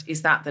civilized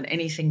is that than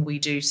anything we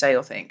do, say,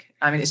 or think?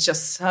 I mean, it's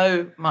just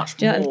so much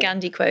do you more. know that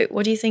Gandhi quote,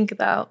 what do you think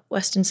about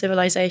Western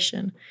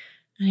civilization?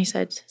 And he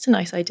said, it's a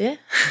nice idea.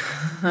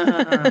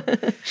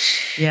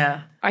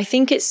 Yeah. I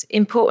think it's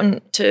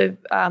important to,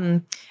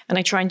 and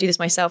I try and do this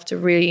myself, to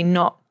really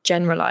not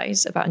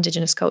generalize about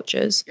Indigenous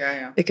cultures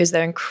because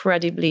they're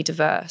incredibly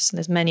diverse and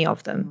there's many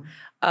of them.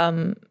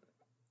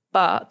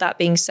 But that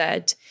being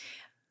said,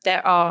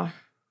 there are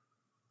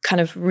kind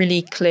of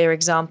really clear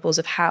examples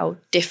of how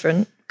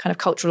different kind of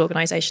cultural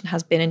organization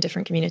has been in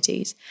different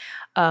communities.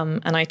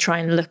 And I try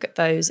and look at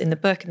those in the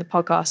book, in the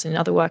podcast, and in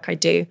other work I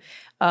do,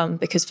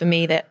 because for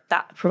me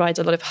that provides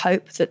a lot of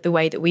hope that the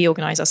way that we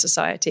organize our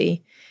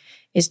society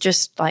is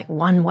just like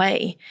one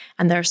way.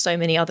 And there are so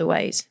many other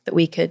ways that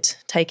we could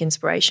take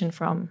inspiration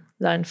from,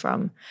 learn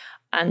from.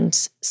 And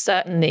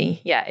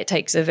certainly, it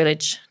takes a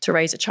village to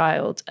raise a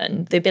child.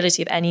 And the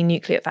ability of any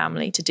nuclear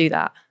family to do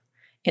that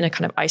in a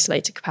kind of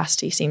isolated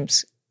capacity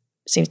seems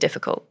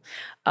difficult,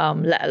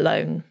 let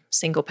alone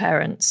single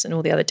parents and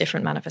all the other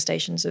different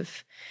manifestations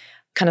of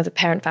kind of the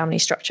parent-family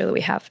structure that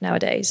we have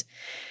nowadays.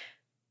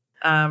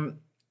 That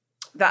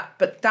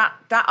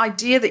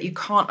idea that you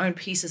can't own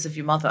pieces of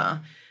your mother,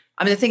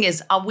 I mean, the thing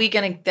is, are we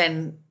going to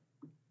then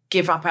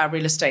give up our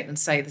real estate and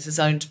say this is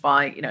owned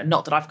by,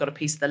 not that I've got a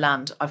piece of the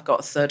land, I've got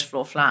a third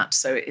floor flat,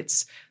 so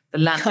it's the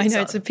land. I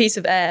know, it's a piece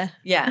of air.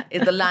 Yeah,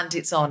 the land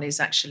it's on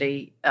is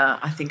actually,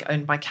 I think,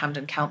 owned by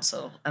Camden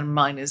Council, and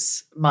mine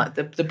is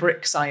the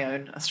bricks I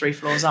own are 3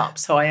 floors up,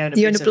 so I own a bit of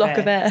air. You own a block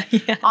of air.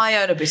 Yeah.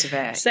 I own a bit of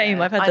air. Same.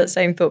 Yeah. I've had that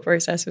same thought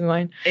process with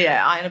mine.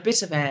 Yeah, I own a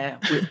bit of air.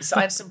 So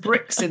I had some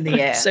bricks in the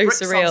air. So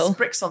bricks surreal.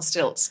 Bricks on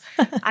stilts,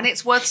 and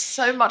it's worth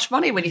so much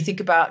money when you think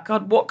about,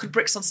 God, what could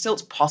bricks on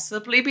stilts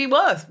possibly be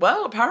worth?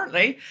 Well,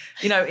 apparently,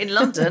 in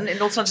London, in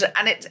North London,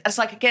 and it's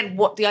like, again,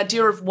 what the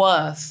idea of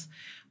worth.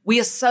 We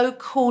are so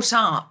caught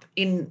up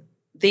in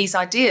these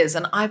ideas.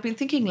 And I've been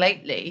thinking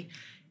lately,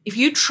 if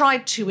you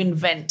tried to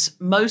invent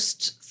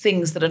most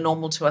things that are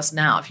normal to us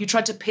now, if you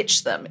tried to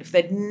pitch them, if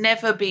there'd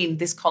never been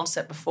this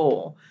concept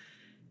before,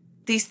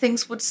 these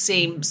things would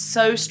seem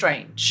so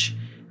strange.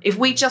 If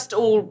we just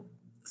all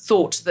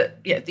thought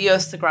that the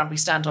earth's the ground we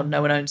stand on,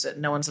 no one owns it,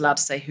 no one's allowed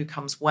to say who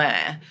comes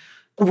where,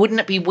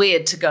 wouldn't it be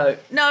weird to go,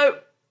 no,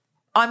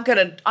 I'm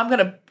gonna.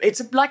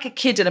 It's like a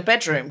kid in a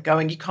bedroom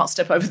going, you can't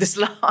step over this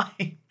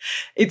line.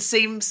 It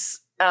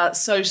seems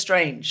so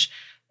strange.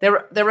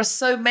 There are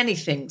so many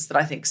things that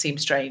I think seem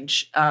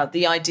strange.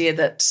 The idea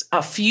that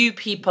a few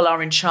people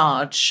are in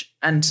charge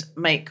and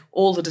make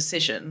all the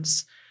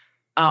decisions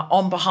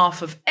on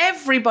behalf of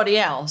everybody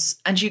else,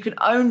 and you can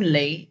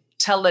only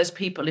tell those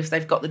people if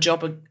they've got the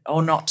job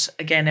or not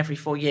again every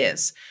 4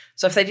 years.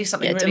 So if they do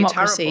something really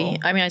democracy, terrible.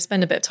 I mean, I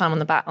spend a bit of time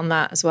on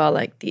that as well.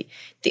 Like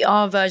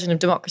our version of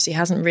democracy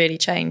hasn't really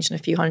changed in a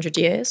few hundred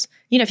years.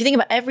 If you think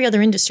about every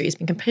other industry, it's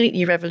been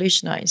completely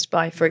revolutionized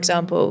by, for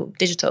example,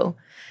 digital.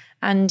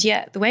 And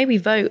yet the way we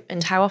vote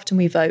and how often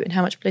we vote and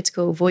how much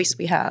political voice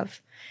we have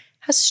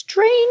has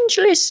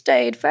strangely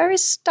stayed very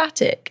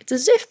static. It's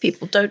as if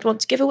people don't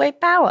want to give away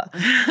power.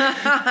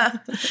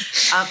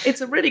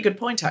 It's a really good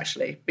point,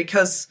 actually,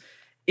 because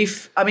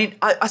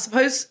I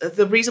suppose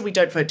the reason we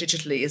don't vote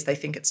digitally is they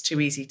think it's too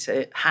easy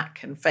to hack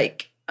and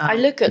fake. I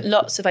look at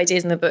lots of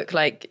ideas in the book,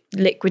 like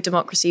liquid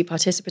democracy,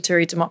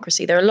 participatory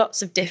democracy. There are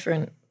lots of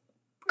different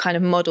kind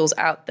of models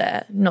out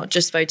there, not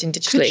just voting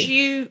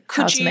digitally.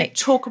 Could you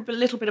talk a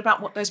little bit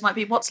about what those might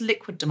be? What's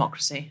liquid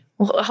democracy?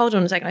 Well, hold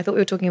on a second. I thought we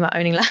were talking about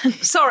owning land.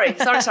 Sorry.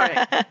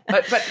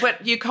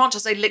 But you can't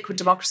just say liquid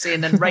democracy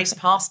and then race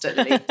past it,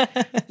 Lily.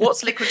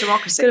 What's liquid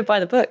democracy? Going to buy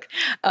the book.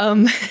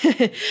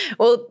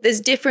 Well, there's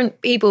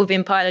different people who've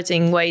been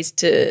piloting ways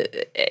to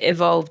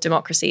evolve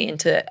democracy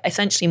into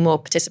essentially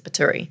more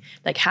participatory.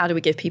 Like, how do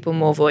we give people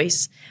more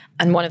voice?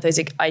 And one of those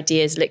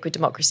ideas, liquid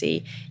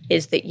democracy,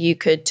 is that you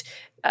could...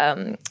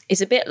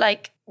 it's a bit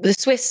like The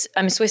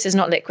Swiss is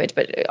not liquid,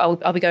 but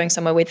I'll be going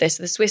somewhere with this.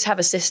 The Swiss have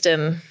a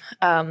system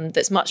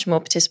that's much more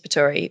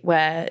participatory,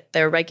 where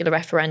there are regular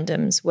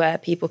referendums where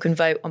people can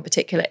vote on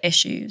particular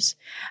issues.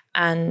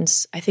 And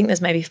I think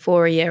there's maybe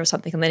 4 a year or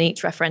something, and then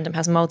each referendum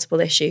has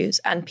multiple issues,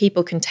 and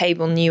people can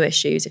table new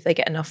issues if they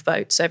get enough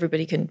votes. So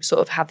everybody can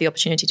sort of have the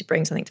opportunity to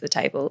bring something to the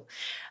table.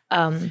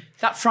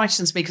 That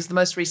frightens me, because the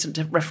most recent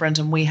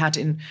referendum we had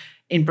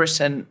in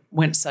Britain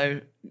went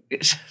so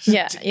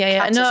yeah.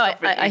 No,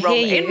 I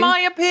hear you. In my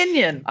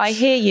opinion, I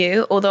hear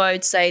you. Although I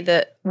would say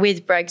that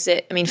with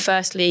Brexit, I mean,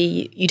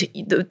 firstly,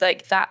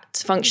 like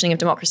that functioning of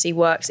democracy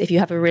works if you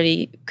have a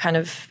really kind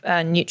of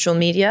neutral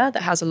media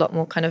that has a lot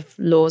more kind of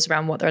laws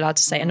around what they're allowed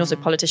to say, and also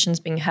politicians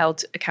being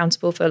held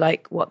accountable for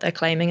like what they're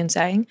claiming and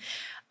saying.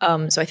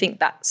 So I think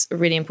that's a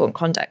really important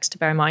context to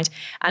bear in mind.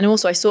 And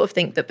also, I sort of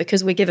think that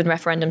because we're given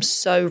referendums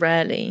so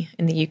rarely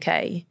in the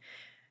UK,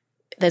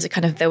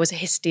 there was a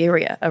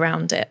hysteria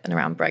around it and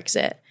around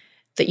Brexit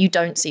that you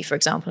don't see, for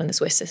example, in the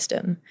Swiss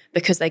system,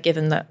 because they're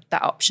given that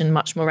option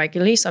much more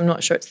regularly. So I'm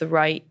not sure it's the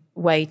right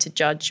way to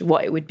judge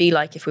what it would be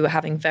like if we were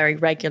having very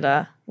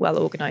regular,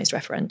 well-organised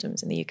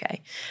referendums in the UK.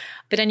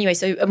 But anyway,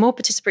 so a more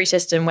participatory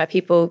system where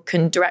people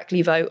can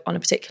directly vote on a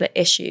particular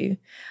issue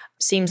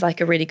seems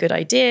like a really good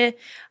idea.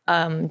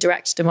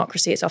 Direct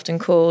democracy, it's often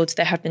called.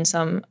 There have been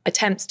some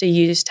attempts to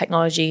use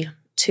technology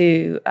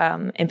to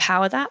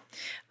empower that.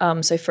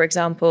 So, for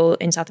example,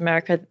 in South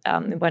America,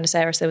 in Buenos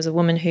Aires, there was a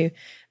woman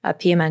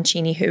Pia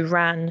Mancini, who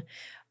ran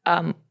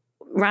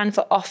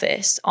for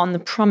office on the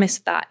promise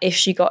that if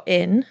she got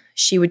in,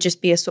 she would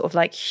just be a sort of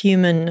like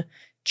human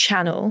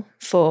channel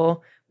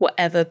for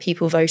whatever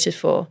people voted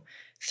for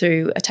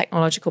through a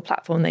technological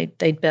platform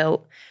they'd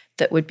built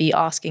that would be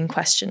asking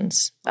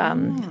questions.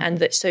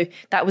 And so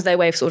that was their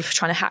way of sort of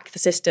trying to hack the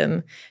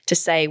system to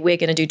say, we're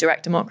going to do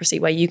direct democracy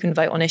where you can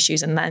vote on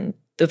issues and then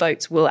the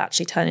votes will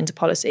actually turn into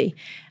policy.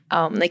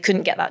 They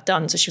couldn't get that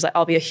done. So she was like,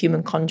 I'll be a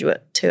human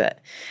conduit to it.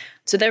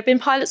 So there have been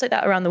pilots like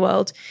that around the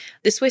world.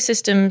 The Swiss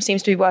system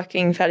seems to be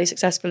working fairly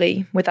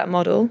successfully with that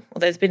model,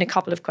 although there's been a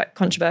couple of quite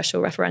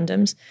controversial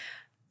referendums.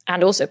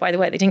 And also, by the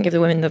way, they didn't give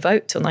the women the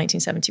vote till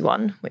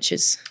 1971, which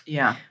is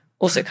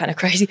also kind of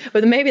crazy.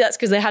 But maybe that's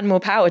because they had more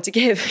power to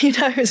give. You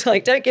know, it's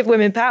like, don't give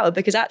women power,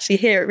 because actually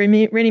here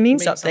it really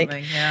means something.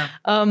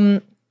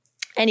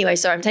 Anyway,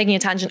 sorry, I'm taking a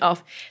tangent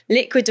off.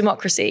 Liquid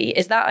democracy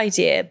is that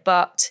idea,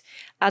 but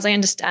as I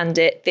understand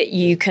it, that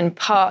you can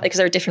because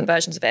there are different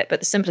versions of it,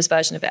 but the simplest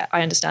version of it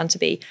I understand to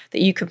be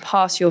that you can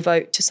pass your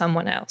vote to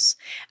someone else.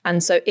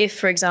 And so if,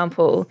 for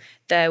example,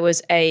 there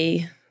was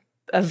a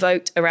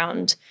vote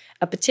around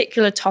a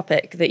particular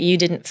topic that you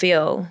didn't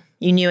feel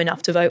you knew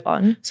enough to vote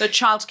on. So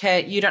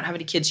childcare, you don't have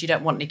any kids, you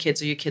don't want any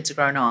kids, or your kids are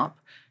grown up.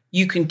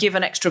 You can give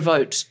an extra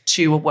vote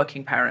to a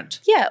working parent.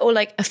 Yeah, or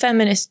like a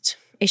feminist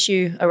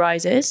issue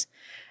arises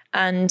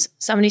and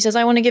somebody says,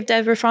 I want to give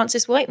Deborah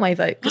Francis White my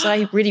vote because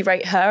I really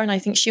rate her and I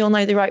think she'll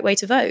know the right way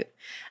to vote.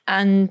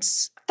 And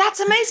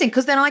that's amazing,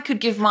 because then I could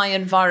give my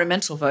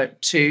environmental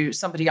vote to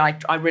somebody I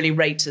really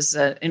rate as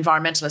an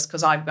environmentalist,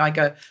 because I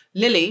go,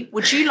 Lily,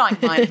 would you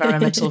like my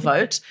environmental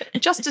vote?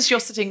 Just as you're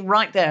sitting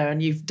right there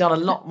and you've done a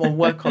lot more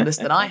work on this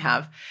than I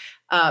have.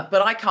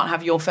 But I can't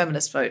have your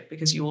feminist vote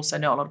because you also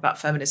know a lot about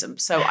feminism.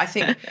 So I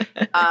think,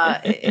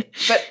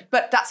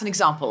 but that's an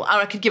example.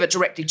 I could give it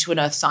directly to an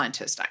earth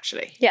scientist,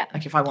 actually. Yeah.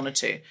 Like if I wanted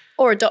to.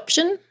 Or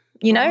adoption,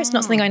 you know, it's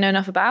not something I know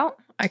enough about.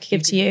 I could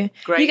give to you.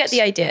 Great. You get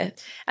the idea.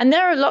 And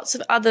there are lots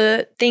of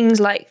other things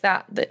like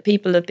that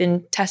people have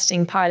been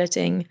testing,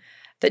 piloting,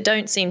 that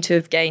don't seem to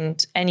have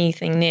gained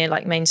anything near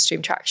like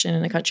mainstream traction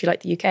in a country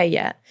like the UK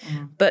yet,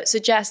 but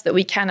suggest that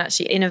we can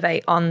actually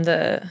innovate on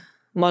the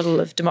model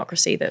of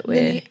democracy that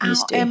we're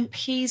used to. Our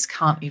MPs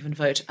can't even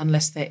vote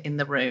unless they're in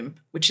the room,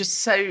 which is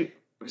so...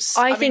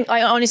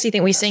 I honestly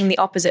think we're seeing the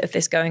opposite of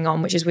this going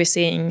on, which is we're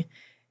seeing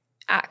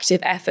active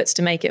efforts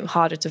to make it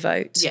harder to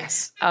vote.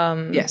 Yes.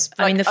 Yes.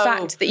 I mean, the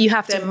fact that you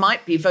have there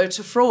might be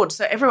voter fraud,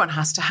 so everyone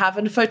has to have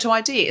a photo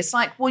ID. It's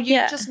like, well, you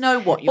just know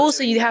what you're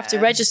also, you have to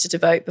register to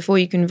vote before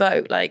you can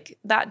vote. Like,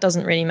 that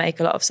doesn't really make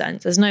a lot of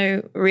sense. There's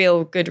no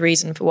real good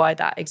reason for why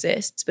that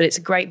exists, but it's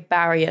a great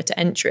barrier to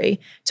entry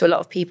to a lot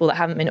of people that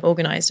haven't been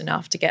organised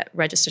enough to get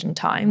registered in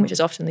time, which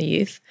is often the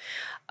youth.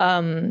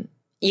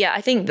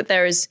 I think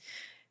that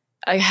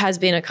has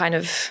been a kind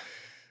of...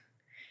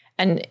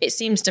 And it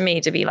seems to me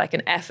to be like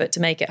an effort to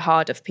make it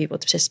harder for people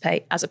to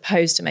participate as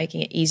opposed to making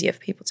it easier for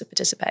people to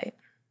participate.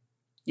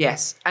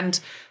 Yes.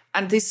 And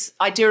this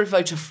idea of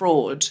voter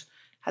fraud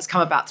has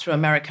come about through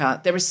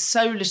America. There is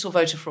so little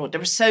voter fraud.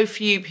 There are so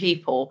few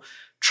people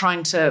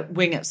trying to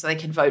wing it so they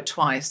can vote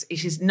twice.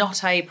 It is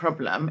not a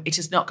problem. It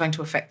is not going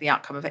to affect the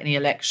outcome of any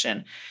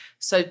election.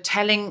 So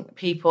telling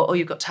people,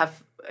 you've got to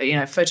have,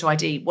 photo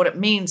ID, what it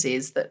means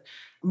is that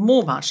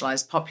more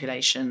marginalised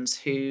populations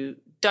who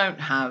don't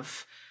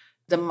have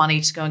the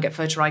money to go and get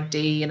photo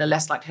ID and are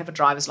less likely to have a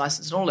driver's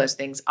license and all those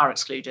things are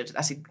excluded.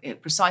 That's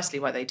precisely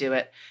why they do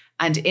it.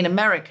 And in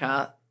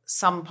America,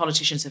 some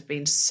politicians have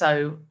been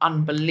so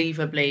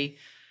unbelievably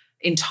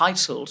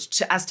entitled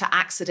to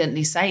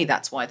accidentally say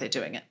that's why they're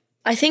doing it.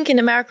 I think in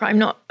America, I'm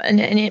not by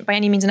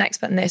any means an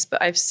expert in this,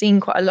 but I've seen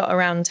quite a lot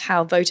around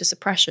how voter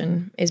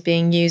suppression is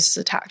being used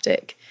as a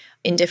tactic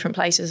in different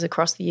places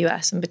across the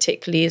US, and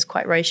particularly is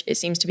quite it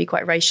seems to be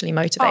quite racially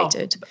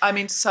motivated. Oh, I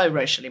mean, so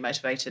racially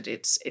motivated,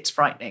 it's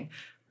frightening.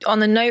 On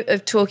the note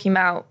of talking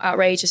about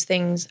outrageous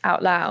things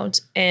out loud,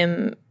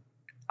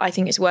 I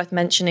think it's worth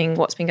mentioning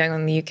what's been going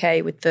on in the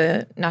UK with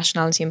the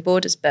Nationality and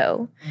Borders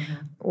Bill.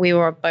 Mm-hmm. We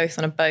were both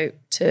on a boat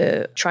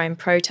to try and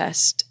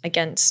protest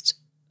against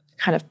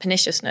kind of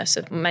perniciousness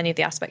of many of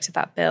the aspects of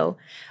that bill.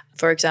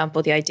 For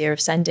example, the idea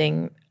of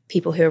sending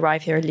people who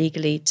arrive here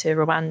illegally to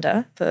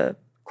Rwanda for,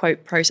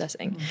 quote,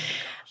 processing. Mm-hmm.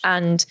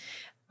 And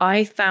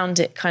I found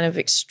it kind of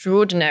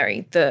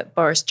extraordinary that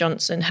Boris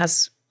Johnson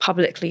has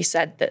publicly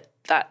said that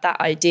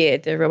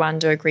idea, the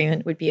Rwanda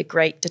agreement, would be a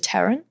great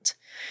deterrent.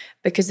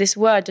 Because this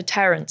word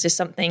deterrence is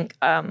something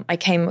I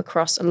came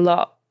across a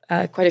lot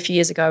quite a few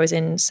years ago. I was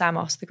in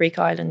Samos, the Greek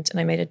island, and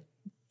I made a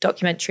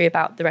documentary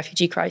about the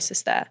refugee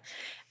crisis there.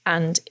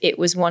 And it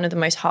was one of the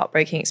most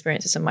heartbreaking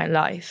experiences of my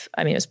life.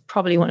 I mean, it was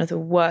probably one of the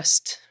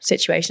worst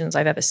situations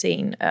I've ever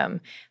seen,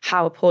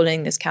 how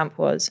appalling this camp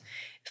was,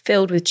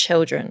 filled with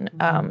children,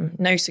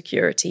 no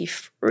security,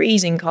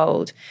 freezing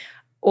cold,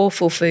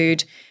 awful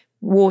food,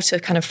 water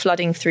kind of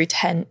flooding through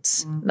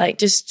tents,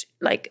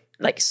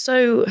 like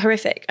so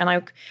horrific. And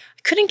I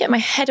couldn't get my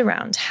head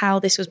around how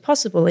this was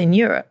possible in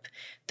Europe,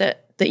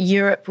 that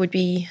Europe would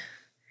be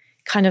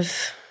kind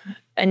of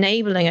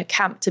enabling a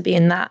camp to be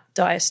in that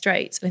dire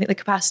straits. And I think the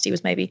capacity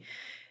was maybe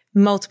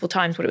multiple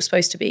times what it was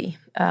supposed to be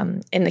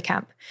in the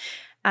camp.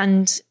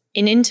 And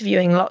in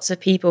interviewing lots of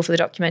people for the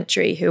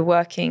documentary who are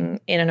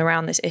working in and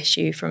around this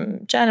issue,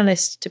 from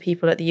journalists to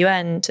people at the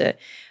UN to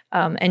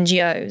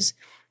NGOs,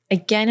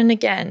 again and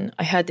again,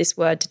 I heard this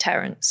word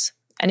deterrence.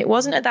 And it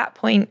wasn't at that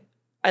point,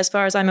 as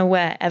far as I'm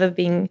aware, ever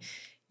being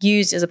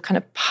used as a kind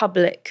of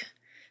public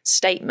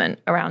statement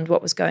around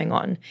what was going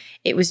on.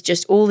 It was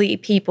just all the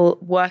people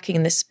working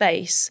in this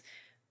space,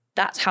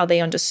 that's how they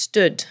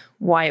understood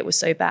why it was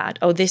so bad.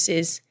 Oh, this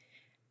is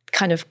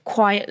kind of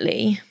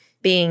quietly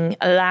being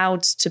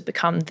allowed to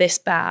become this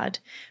bad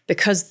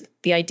because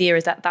the idea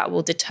is that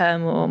will deter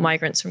more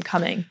migrants from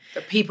coming.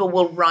 That people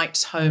will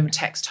write home,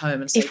 text home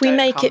and say, if we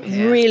make it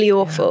really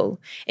awful,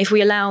 if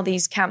we allow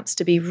these camps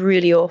to be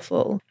really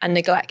awful and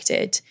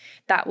neglected,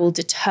 that will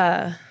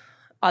deter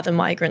other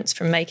migrants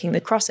from making the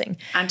crossing.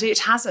 And it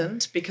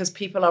hasn't, because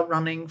people are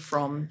running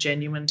from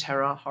genuine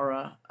terror,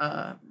 horror,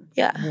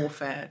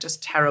 warfare,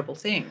 just terrible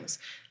things.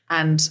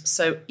 And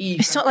so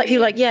it's not like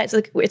people are like,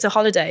 it's a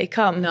holiday,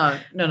 come. No.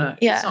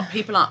 Yeah. It's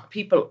not,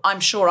 people I'm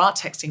sure are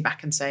texting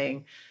back and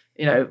saying,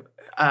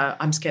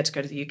 I'm scared to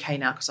go to the UK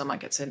now because I might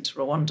get sent to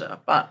Rwanda.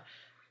 But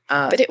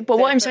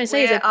what I'm trying to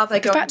say is that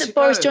the fact that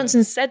Boris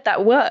Johnson said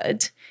that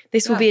word,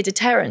 this will be a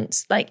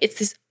deterrent. Like, it's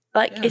this,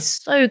 it's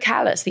so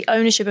callous, the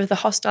ownership of the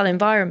hostile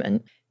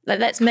environment. Like,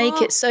 let's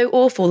make it so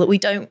awful that we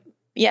don't,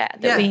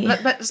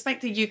 let's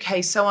make the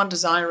UK so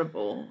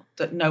undesirable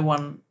that no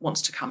one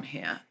wants to come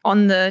here.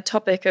 On the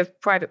topic of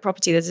private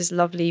property, there's this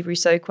lovely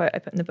Rousseau quote I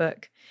put in the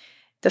book.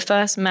 The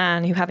first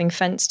man who, having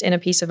fenced in a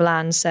piece of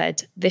land,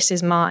 said, "This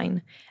is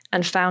mine,"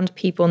 and found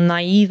people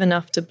naive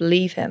enough to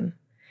believe him,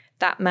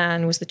 that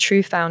man was the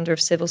true founder of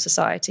civil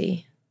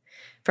society.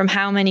 From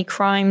how many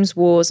crimes,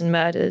 wars, and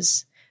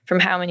murders,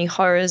 from how many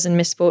horrors and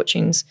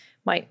misfortunes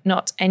might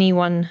not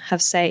anyone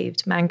have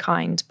saved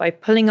mankind by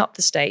pulling up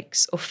the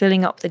stakes or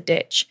filling up the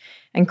ditch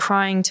and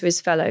crying to his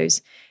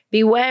fellows,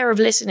 "Beware of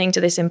listening to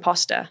this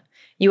impostor.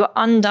 You are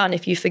undone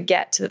if you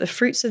forget that the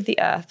fruits of the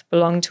earth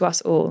belong to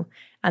us all,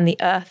 and the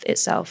earth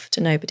itself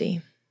to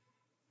nobody."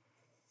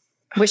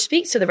 Which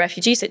speaks to the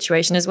refugee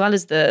situation as well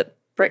as the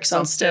bricks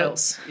on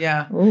stilts.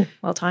 Yeah. Ooh,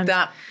 well timed.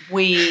 That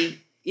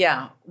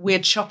we're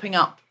chopping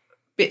up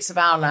bits of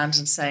our land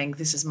and saying,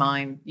 this is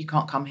mine, you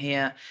can't come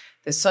here.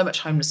 There's so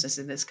much homelessness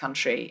in this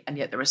country, and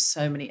yet there are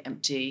so many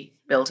empty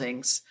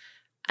buildings.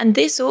 And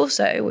this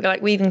also, we're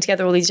like weaving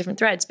together all these different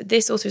threads, but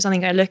this also is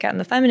something I look at in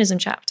the feminism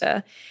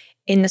chapter,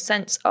 in the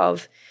sense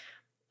of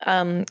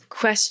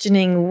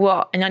questioning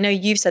what, and I know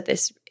you've said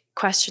this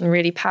question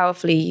really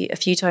powerfully a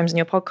few times in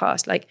your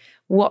podcast, like,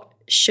 what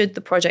should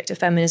the project of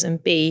feminism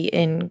be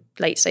in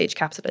late stage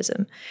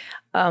capitalism?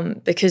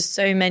 Because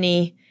so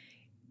many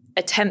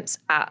attempts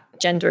at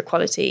gender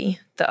equality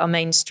that are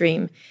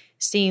mainstream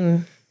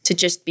seem to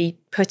just be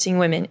putting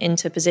women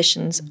into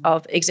positions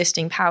of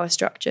existing power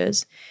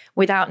structures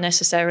without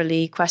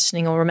necessarily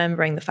questioning or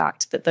remembering the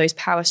fact that those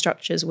power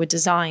structures were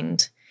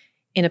designed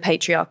in a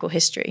patriarchal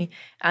history,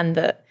 and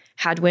that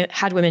had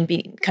women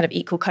been kind of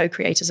equal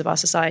co-creators of our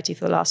society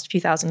for the last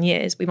few thousand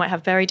years, we might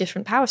have very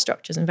different power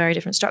structures and very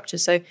different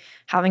structures. So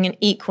having an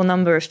equal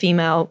number of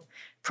female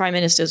prime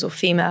ministers or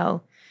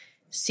female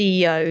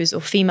CEOs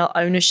or female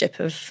ownership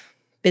of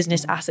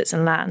business assets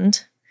and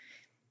land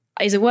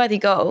is a worthy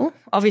goal,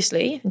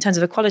 obviously, in terms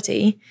of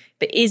equality,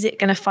 but is it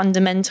going to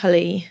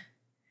fundamentally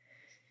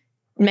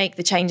make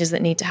the changes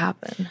that need to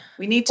happen?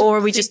 We need to, or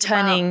are we just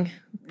turning?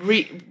 And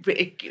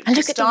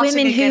look at the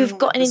women who've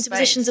gotten into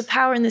positions of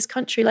power in this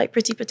country, like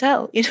Priti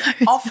Patel. You know,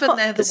 often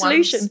they're the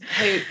solution. Ones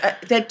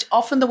who they're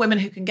often the women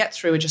who can get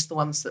through are just the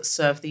ones that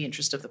serve the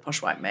interest of the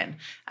posh white men,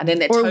 and then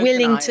they're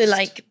willing to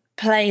like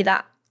play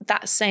that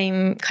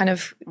same kind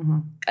of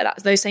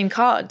those same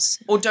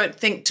cards, or don't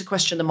think to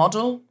question the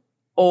model.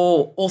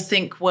 Or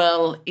think,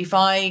 well, if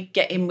I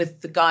get in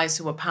with the guys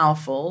who are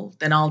powerful,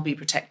 then I'll be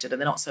protected. And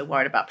they're not so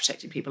worried about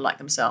protecting people like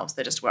themselves.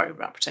 They're just worried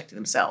about protecting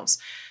themselves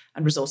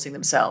and resourcing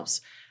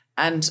themselves.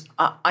 And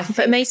I think...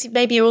 But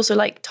maybe you're also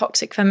like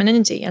toxic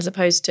femininity as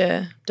opposed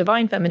to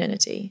divine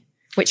femininity,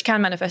 which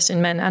can manifest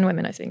in men and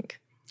women, I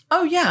think.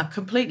 Oh, yeah,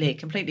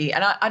 completely.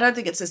 And I don't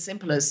think it's as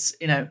simple as,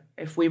 you know,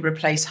 if we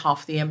replace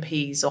half the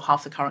MPs or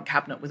half the current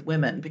cabinet with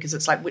women, because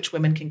it's like which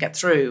women can get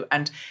through.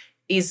 And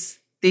is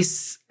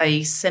this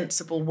a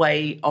sensible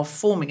way of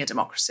forming a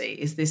democracy?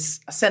 Is this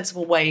a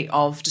sensible way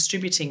of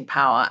distributing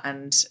power?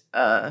 And,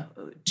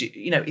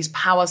 is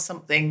power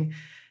something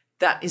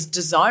that is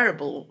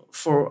desirable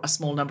for a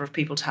small number of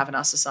people to have in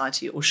our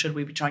society, or should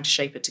we be trying to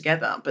shape it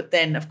together? But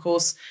then, of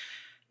course,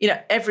 you know,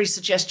 every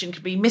suggestion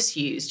can be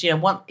misused. You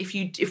know, if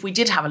we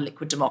did have a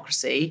liquid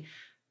democracy,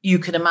 you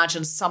can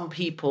imagine some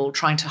people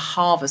trying to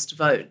harvest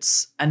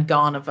votes and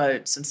garner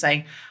votes and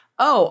saying,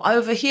 oh,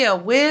 over here,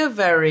 we're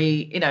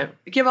very,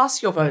 give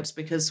us your votes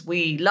because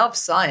we love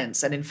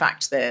science. And in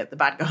fact, they're the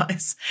bad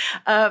guys.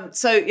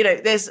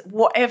 There's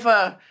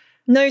whatever.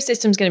 No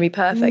system's going to be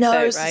perfect,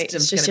 though, right?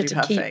 It's just going to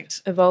be perfect.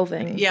 Keep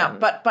evolving. Yeah,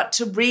 but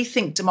to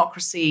rethink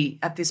democracy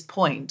at this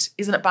point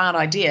isn't a bad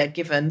idea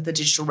given the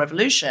digital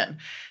revolution.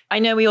 I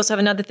know we also have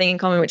another thing in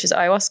common, which is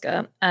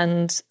ayahuasca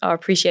and our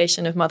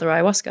appreciation of Mother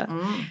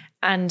Ayahuasca.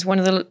 And one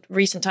of the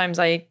recent times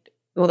the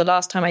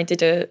last time I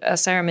did a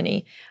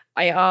ceremony,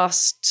 I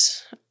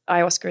asked,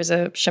 ayahuasca is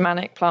a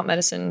shamanic plant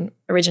medicine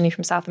originally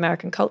from South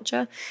American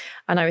culture.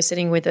 And I was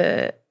sitting with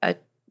the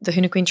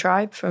Hunaquin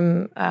tribe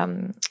from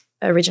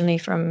originally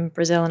from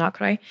Brazil and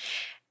Acre.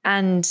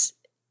 And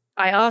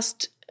I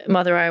asked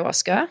Mother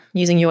Ayahuasca,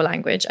 using your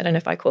language, I don't know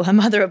if I call her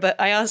mother, but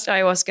I asked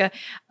Ayahuasca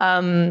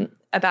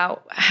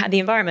about the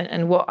environment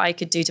and what I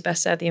could do to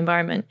best serve the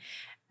environment.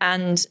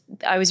 And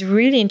I was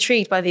really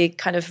intrigued by the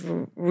kind of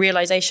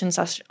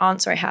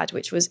realization/answer I had,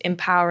 which was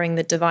empowering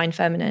the divine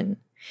feminine.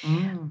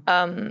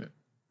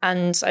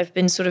 And I've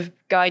been sort of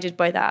guided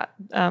by that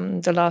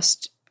the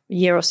last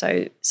year or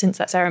so since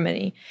that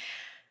ceremony.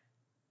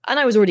 And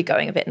I was already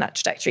going a bit in that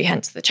trajectory,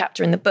 hence the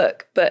chapter in the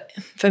book. But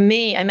for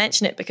me, I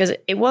mention it because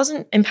it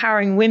wasn't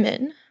empowering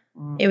women.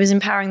 It was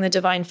empowering the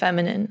divine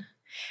feminine.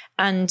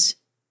 And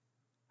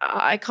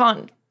I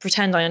can't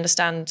pretend I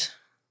understand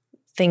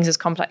things as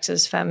complex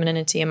as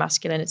femininity and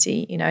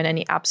masculinity, in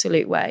any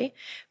absolute way.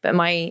 But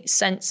my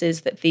sense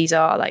is that these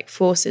are like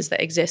forces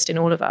that exist in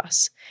all of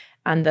us,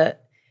 and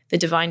that the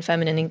divine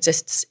feminine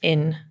exists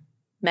in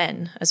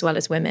men as well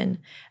as women,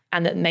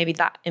 and that maybe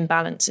that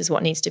imbalance is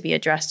what needs to be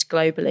addressed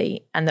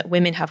globally, and that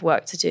women have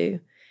work to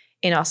do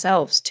in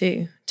ourselves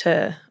too,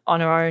 to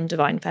honor our own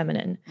divine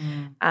feminine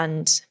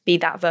and be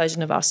that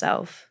version of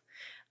ourselves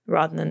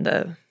rather than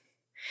the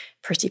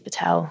Priti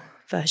Patel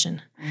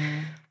version.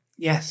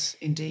 Yes,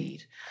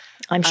 indeed.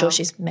 I'm sure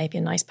she's maybe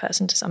a nice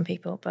person to some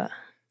people, but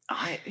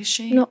is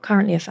she? Not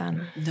currently a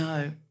fan.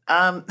 No.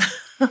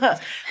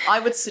 I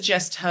would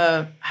suggest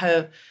her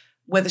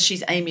whether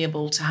she's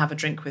amiable to have a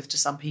drink with to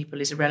some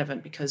people is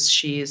irrelevant, because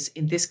she is,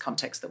 in this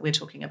context that we're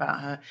talking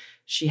about her,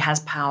 she has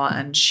power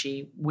and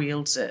she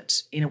wields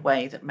it in a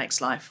way that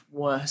makes life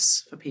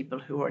worse for people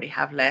who already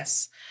have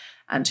less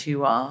and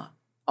who are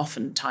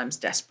oftentimes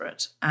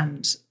desperate.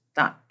 And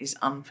that is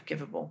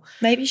unforgivable.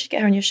 Maybe you should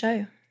get her on your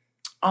show.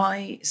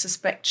 I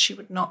suspect she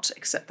would not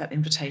accept that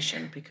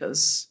invitation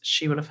because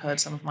she will have heard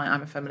some of my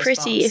I'm a Feminist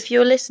Priti, bars. if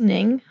you're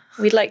listening,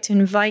 we'd like to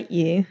invite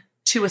you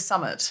to a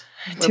summit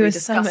where we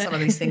discuss some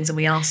of these things and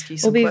we ask you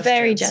some questions. We'll be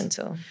very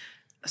gentle.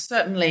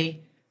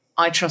 Certainly,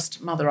 I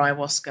trust Mother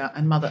Ayahuasca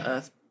and Mother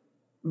Earth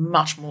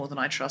much more than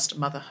I trust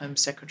Mother Home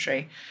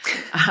Secretary.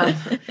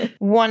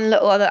 One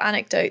little other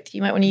anecdote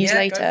you might want to use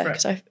later,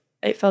 because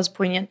it feels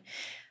poignant,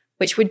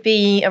 which would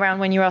be around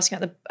when you were asking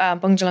about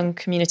the Bundjalung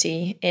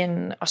community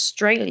in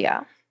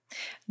Australia,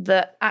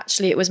 that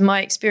actually it was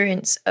my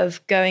experience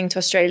of going to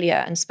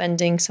Australia and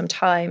spending some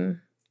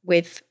time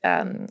with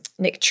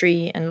Nick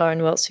Tree and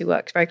Lauren Wiltz, who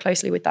worked very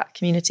closely with that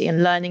community,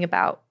 and learning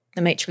about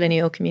the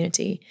matrilineal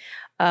community.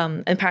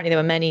 And apparently there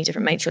were many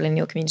different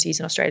matrilineal communities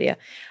in Australia.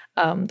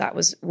 That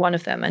was one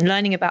of them. And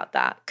learning about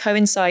that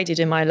coincided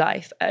in my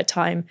life at a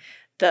time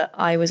that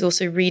I was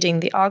also reading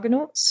The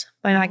Argonauts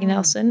by Maggie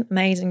Nelson,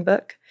 amazing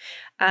book.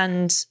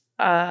 And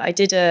I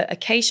did a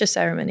acacia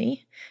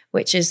ceremony,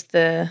 which is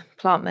the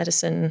plant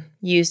medicine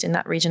used in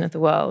that region of the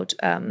world.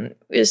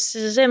 It's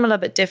similar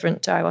but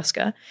different to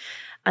ayahuasca.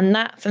 And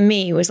that, for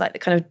me, was like the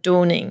kind of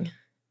dawning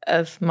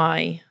of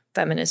my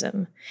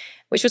feminism,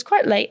 which was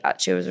quite late,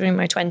 actually. I was in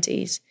my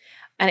 20s.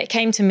 And it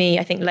came to me,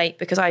 I think, late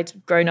because I'd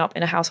grown up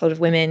in a household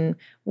of women,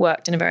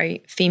 worked in a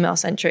very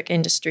female-centric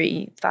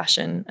industry,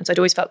 fashion. And so I'd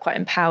always felt quite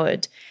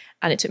empowered.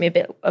 And it took me a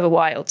bit of a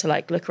while to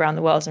like look around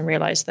the world and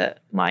realize that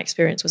my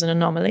experience was an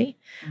anomaly.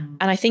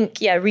 And I think,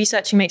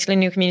 researching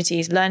matrilineal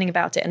communities, learning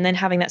about it, and then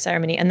having that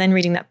ceremony and then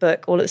reading that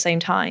book all at the same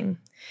time,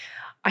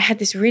 I had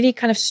this really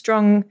kind of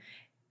strong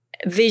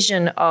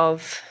vision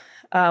of,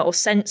 or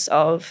sense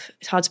of,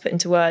 it's hard to put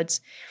into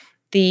words,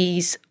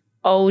 these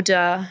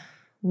older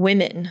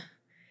women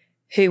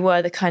who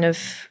were the kind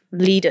of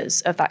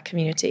leaders of that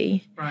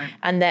community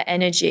and their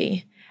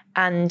energy.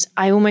 And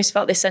I almost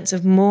felt this sense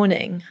of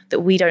mourning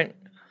that we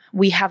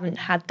haven't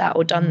had that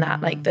or done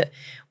that, like that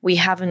we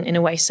haven't in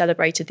a way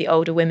celebrated the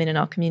older women in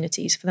our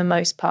communities for the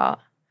most part.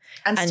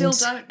 And still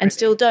don't. Really. And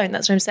still don't,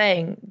 that's what I'm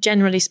saying,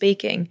 generally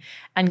speaking,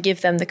 and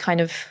give them the kind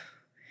of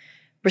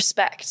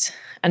respect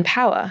and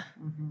power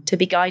to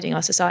be guiding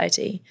our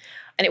society.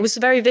 And it was a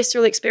very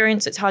visceral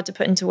experience. It's hard to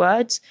put into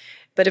words,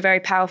 but a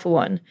very powerful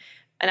one.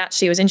 And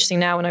actually, it was interesting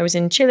now when I was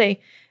in Chile,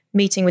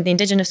 meeting with the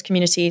indigenous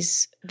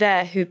communities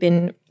there who've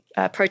been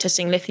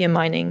protesting lithium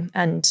mining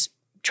and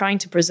trying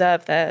to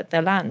preserve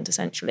their land,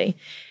 essentially,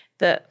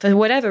 that for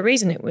whatever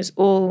reason, it was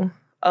all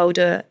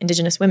older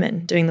indigenous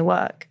women doing the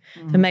work.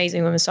 The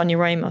amazing woman, Sonia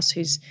Ramos,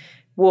 who's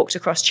walked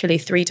across Chile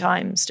 3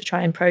 times to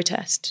try and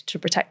protest to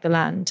protect the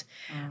land.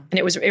 And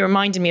it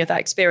reminded me of that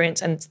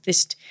experience and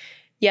this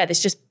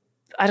just,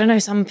 I don't know,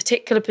 some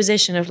particular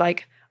position of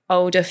like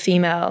older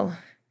female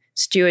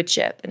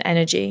stewardship and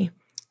energy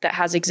that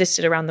has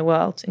existed around the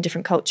world in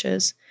different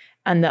cultures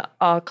and that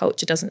our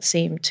culture doesn't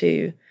seem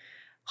to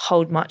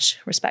hold much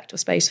respect or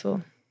space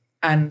for.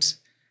 And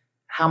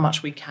how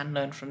much we can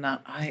learn from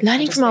that.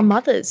 Learning from our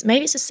mothers.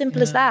 Maybe it's as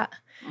simple as that.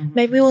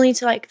 Maybe we all need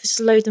to like just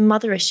load the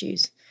mother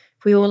issues.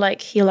 If we all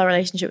like heal our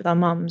relationship with our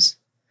mums,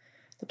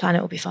 the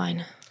planet will be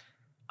fine.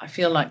 I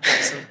feel like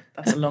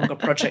that's a longer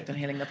project than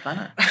healing the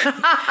planet.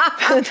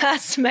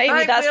 That's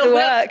the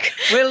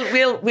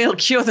work. We'll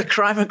cure the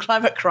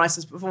climate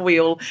crisis before we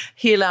all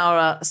heal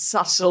our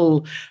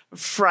subtle,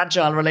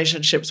 fragile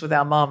relationships with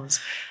our mums.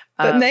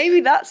 But maybe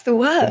that's the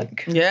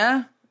work.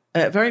 Yeah,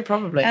 very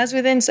probably. As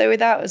within, so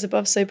without, as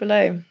above, so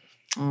below,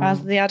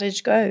 as the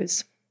adage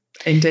goes.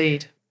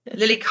 Indeed.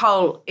 Lily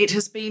Cole, it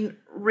has been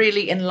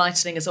really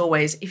enlightening as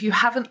always. If you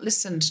haven't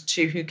listened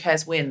to Who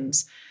Cares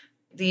Wins,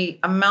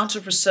 the amount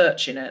of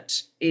research in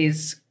it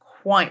is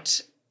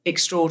quite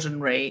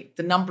extraordinary.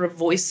 The number of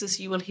voices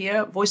you will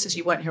hear, voices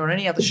you won't hear on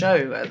any other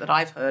show that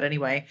I've heard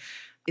anyway,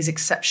 is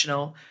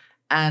exceptional.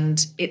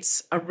 And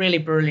it's a really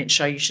brilliant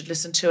show. You should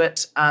listen to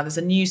it. There's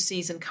a new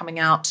season coming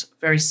out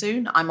very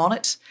soon. I'm on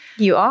it.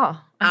 You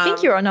are. I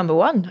think you're our number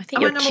one. I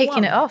think you're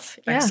kicking it off.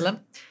 Yeah. Excellent.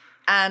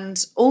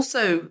 And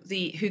also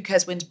the Who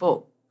Cares Wins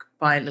book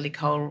by Lily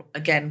Cole,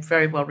 again,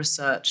 very well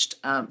researched.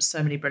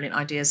 So many brilliant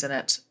ideas in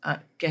it.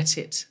 Get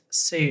it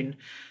soon.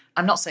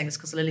 I'm not saying this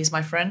because Lily's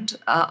my friend.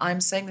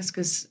 I'm saying this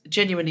because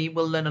genuinely you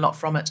will learn a lot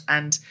from it.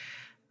 And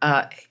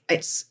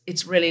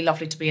it's really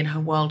lovely to be in her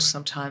world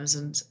sometimes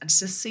and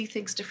to see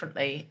things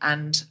differently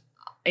and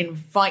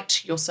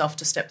invite yourself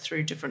to step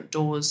through different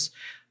doors,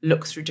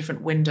 look through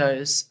different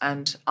windows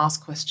and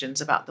ask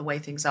questions about the way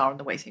things are and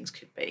the way things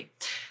could be.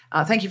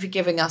 Thank you for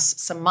giving us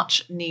some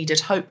much needed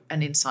hope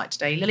and insight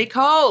today, Lily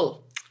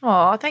Cole.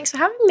 Oh, thanks for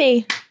having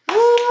me.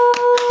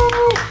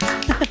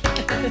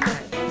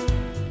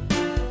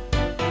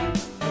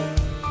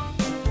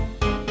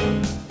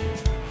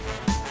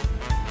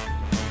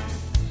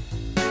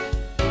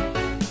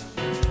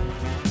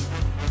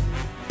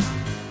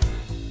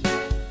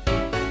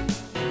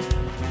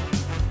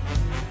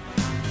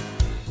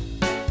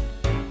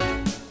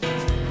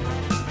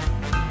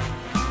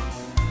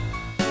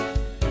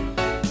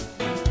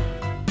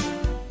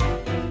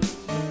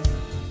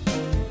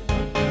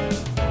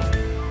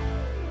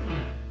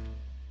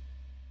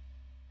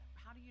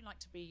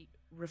 To be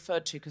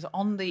referred to, because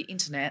on the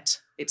internet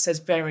it says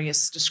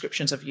various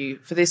descriptions of you.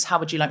 For this, how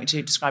would you like me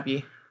to describe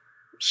you?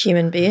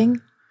 Human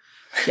being.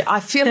 Yeah, I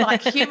feel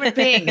like human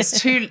being is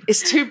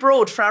too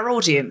broad for our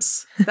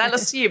audience. They'll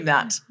assume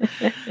that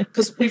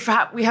because we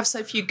have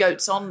so few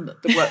goats on the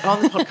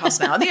podcast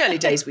now. In the early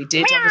days, we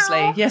did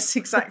obviously. Yes,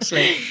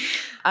 exactly.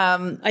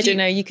 I don't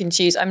know. You can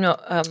choose. I'm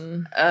not.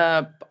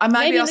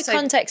 Maybe in the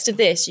context of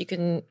this, you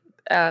can.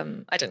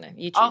 I don't know.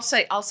 You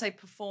choose. I'll say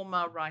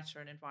performer, writer,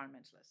 and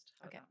environmentalist.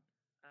 Okay.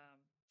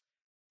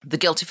 The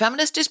Guilty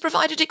Feminist is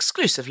provided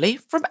exclusively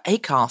from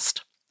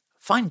Acast.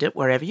 Find it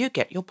wherever you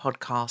get your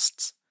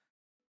podcasts.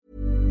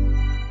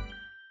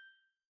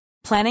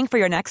 Planning for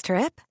your next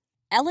trip?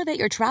 Elevate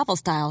your travel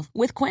style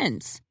with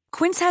Quince.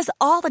 Quince has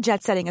all the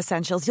jet-setting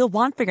essentials you'll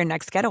want for your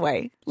next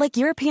getaway, like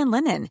European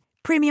linen,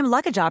 premium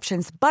luggage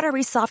options,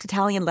 buttery soft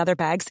Italian leather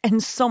bags,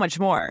 and so much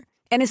more.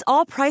 And is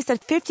all priced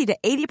at 50 to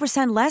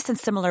 80% less than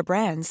similar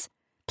brands.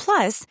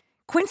 Plus,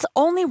 Quince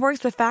only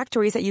works with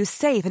factories that use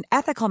safe and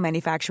ethical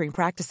manufacturing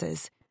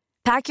practices.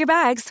 Pack your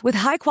bags with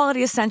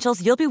high-quality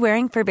essentials you'll be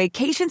wearing for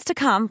vacations to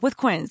come with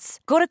Quince.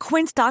 Go to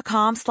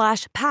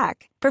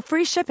quince.com/pack for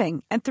free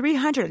shipping and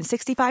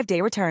 365-day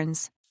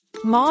returns.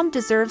 Mom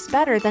deserves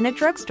better than a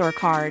drugstore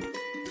card.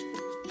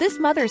 This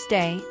Mother's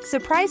Day,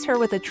 surprise her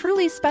with a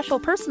truly special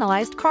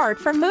personalized card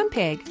from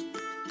Moonpig.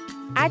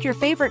 Add your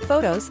favorite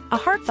photos, a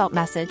heartfelt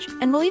message,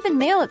 and we'll even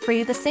mail it for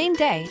you the same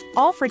day,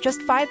 all for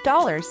just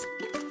 $5.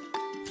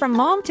 From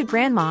mom to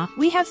grandma,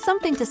 we have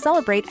something to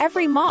celebrate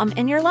every mom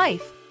in your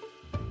life.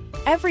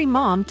 Every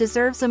mom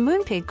deserves a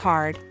Moonpig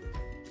card.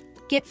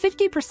 Get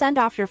 50%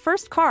 off your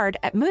first card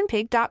at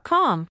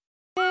moonpig.com.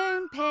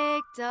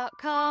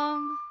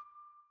 Moonpig.com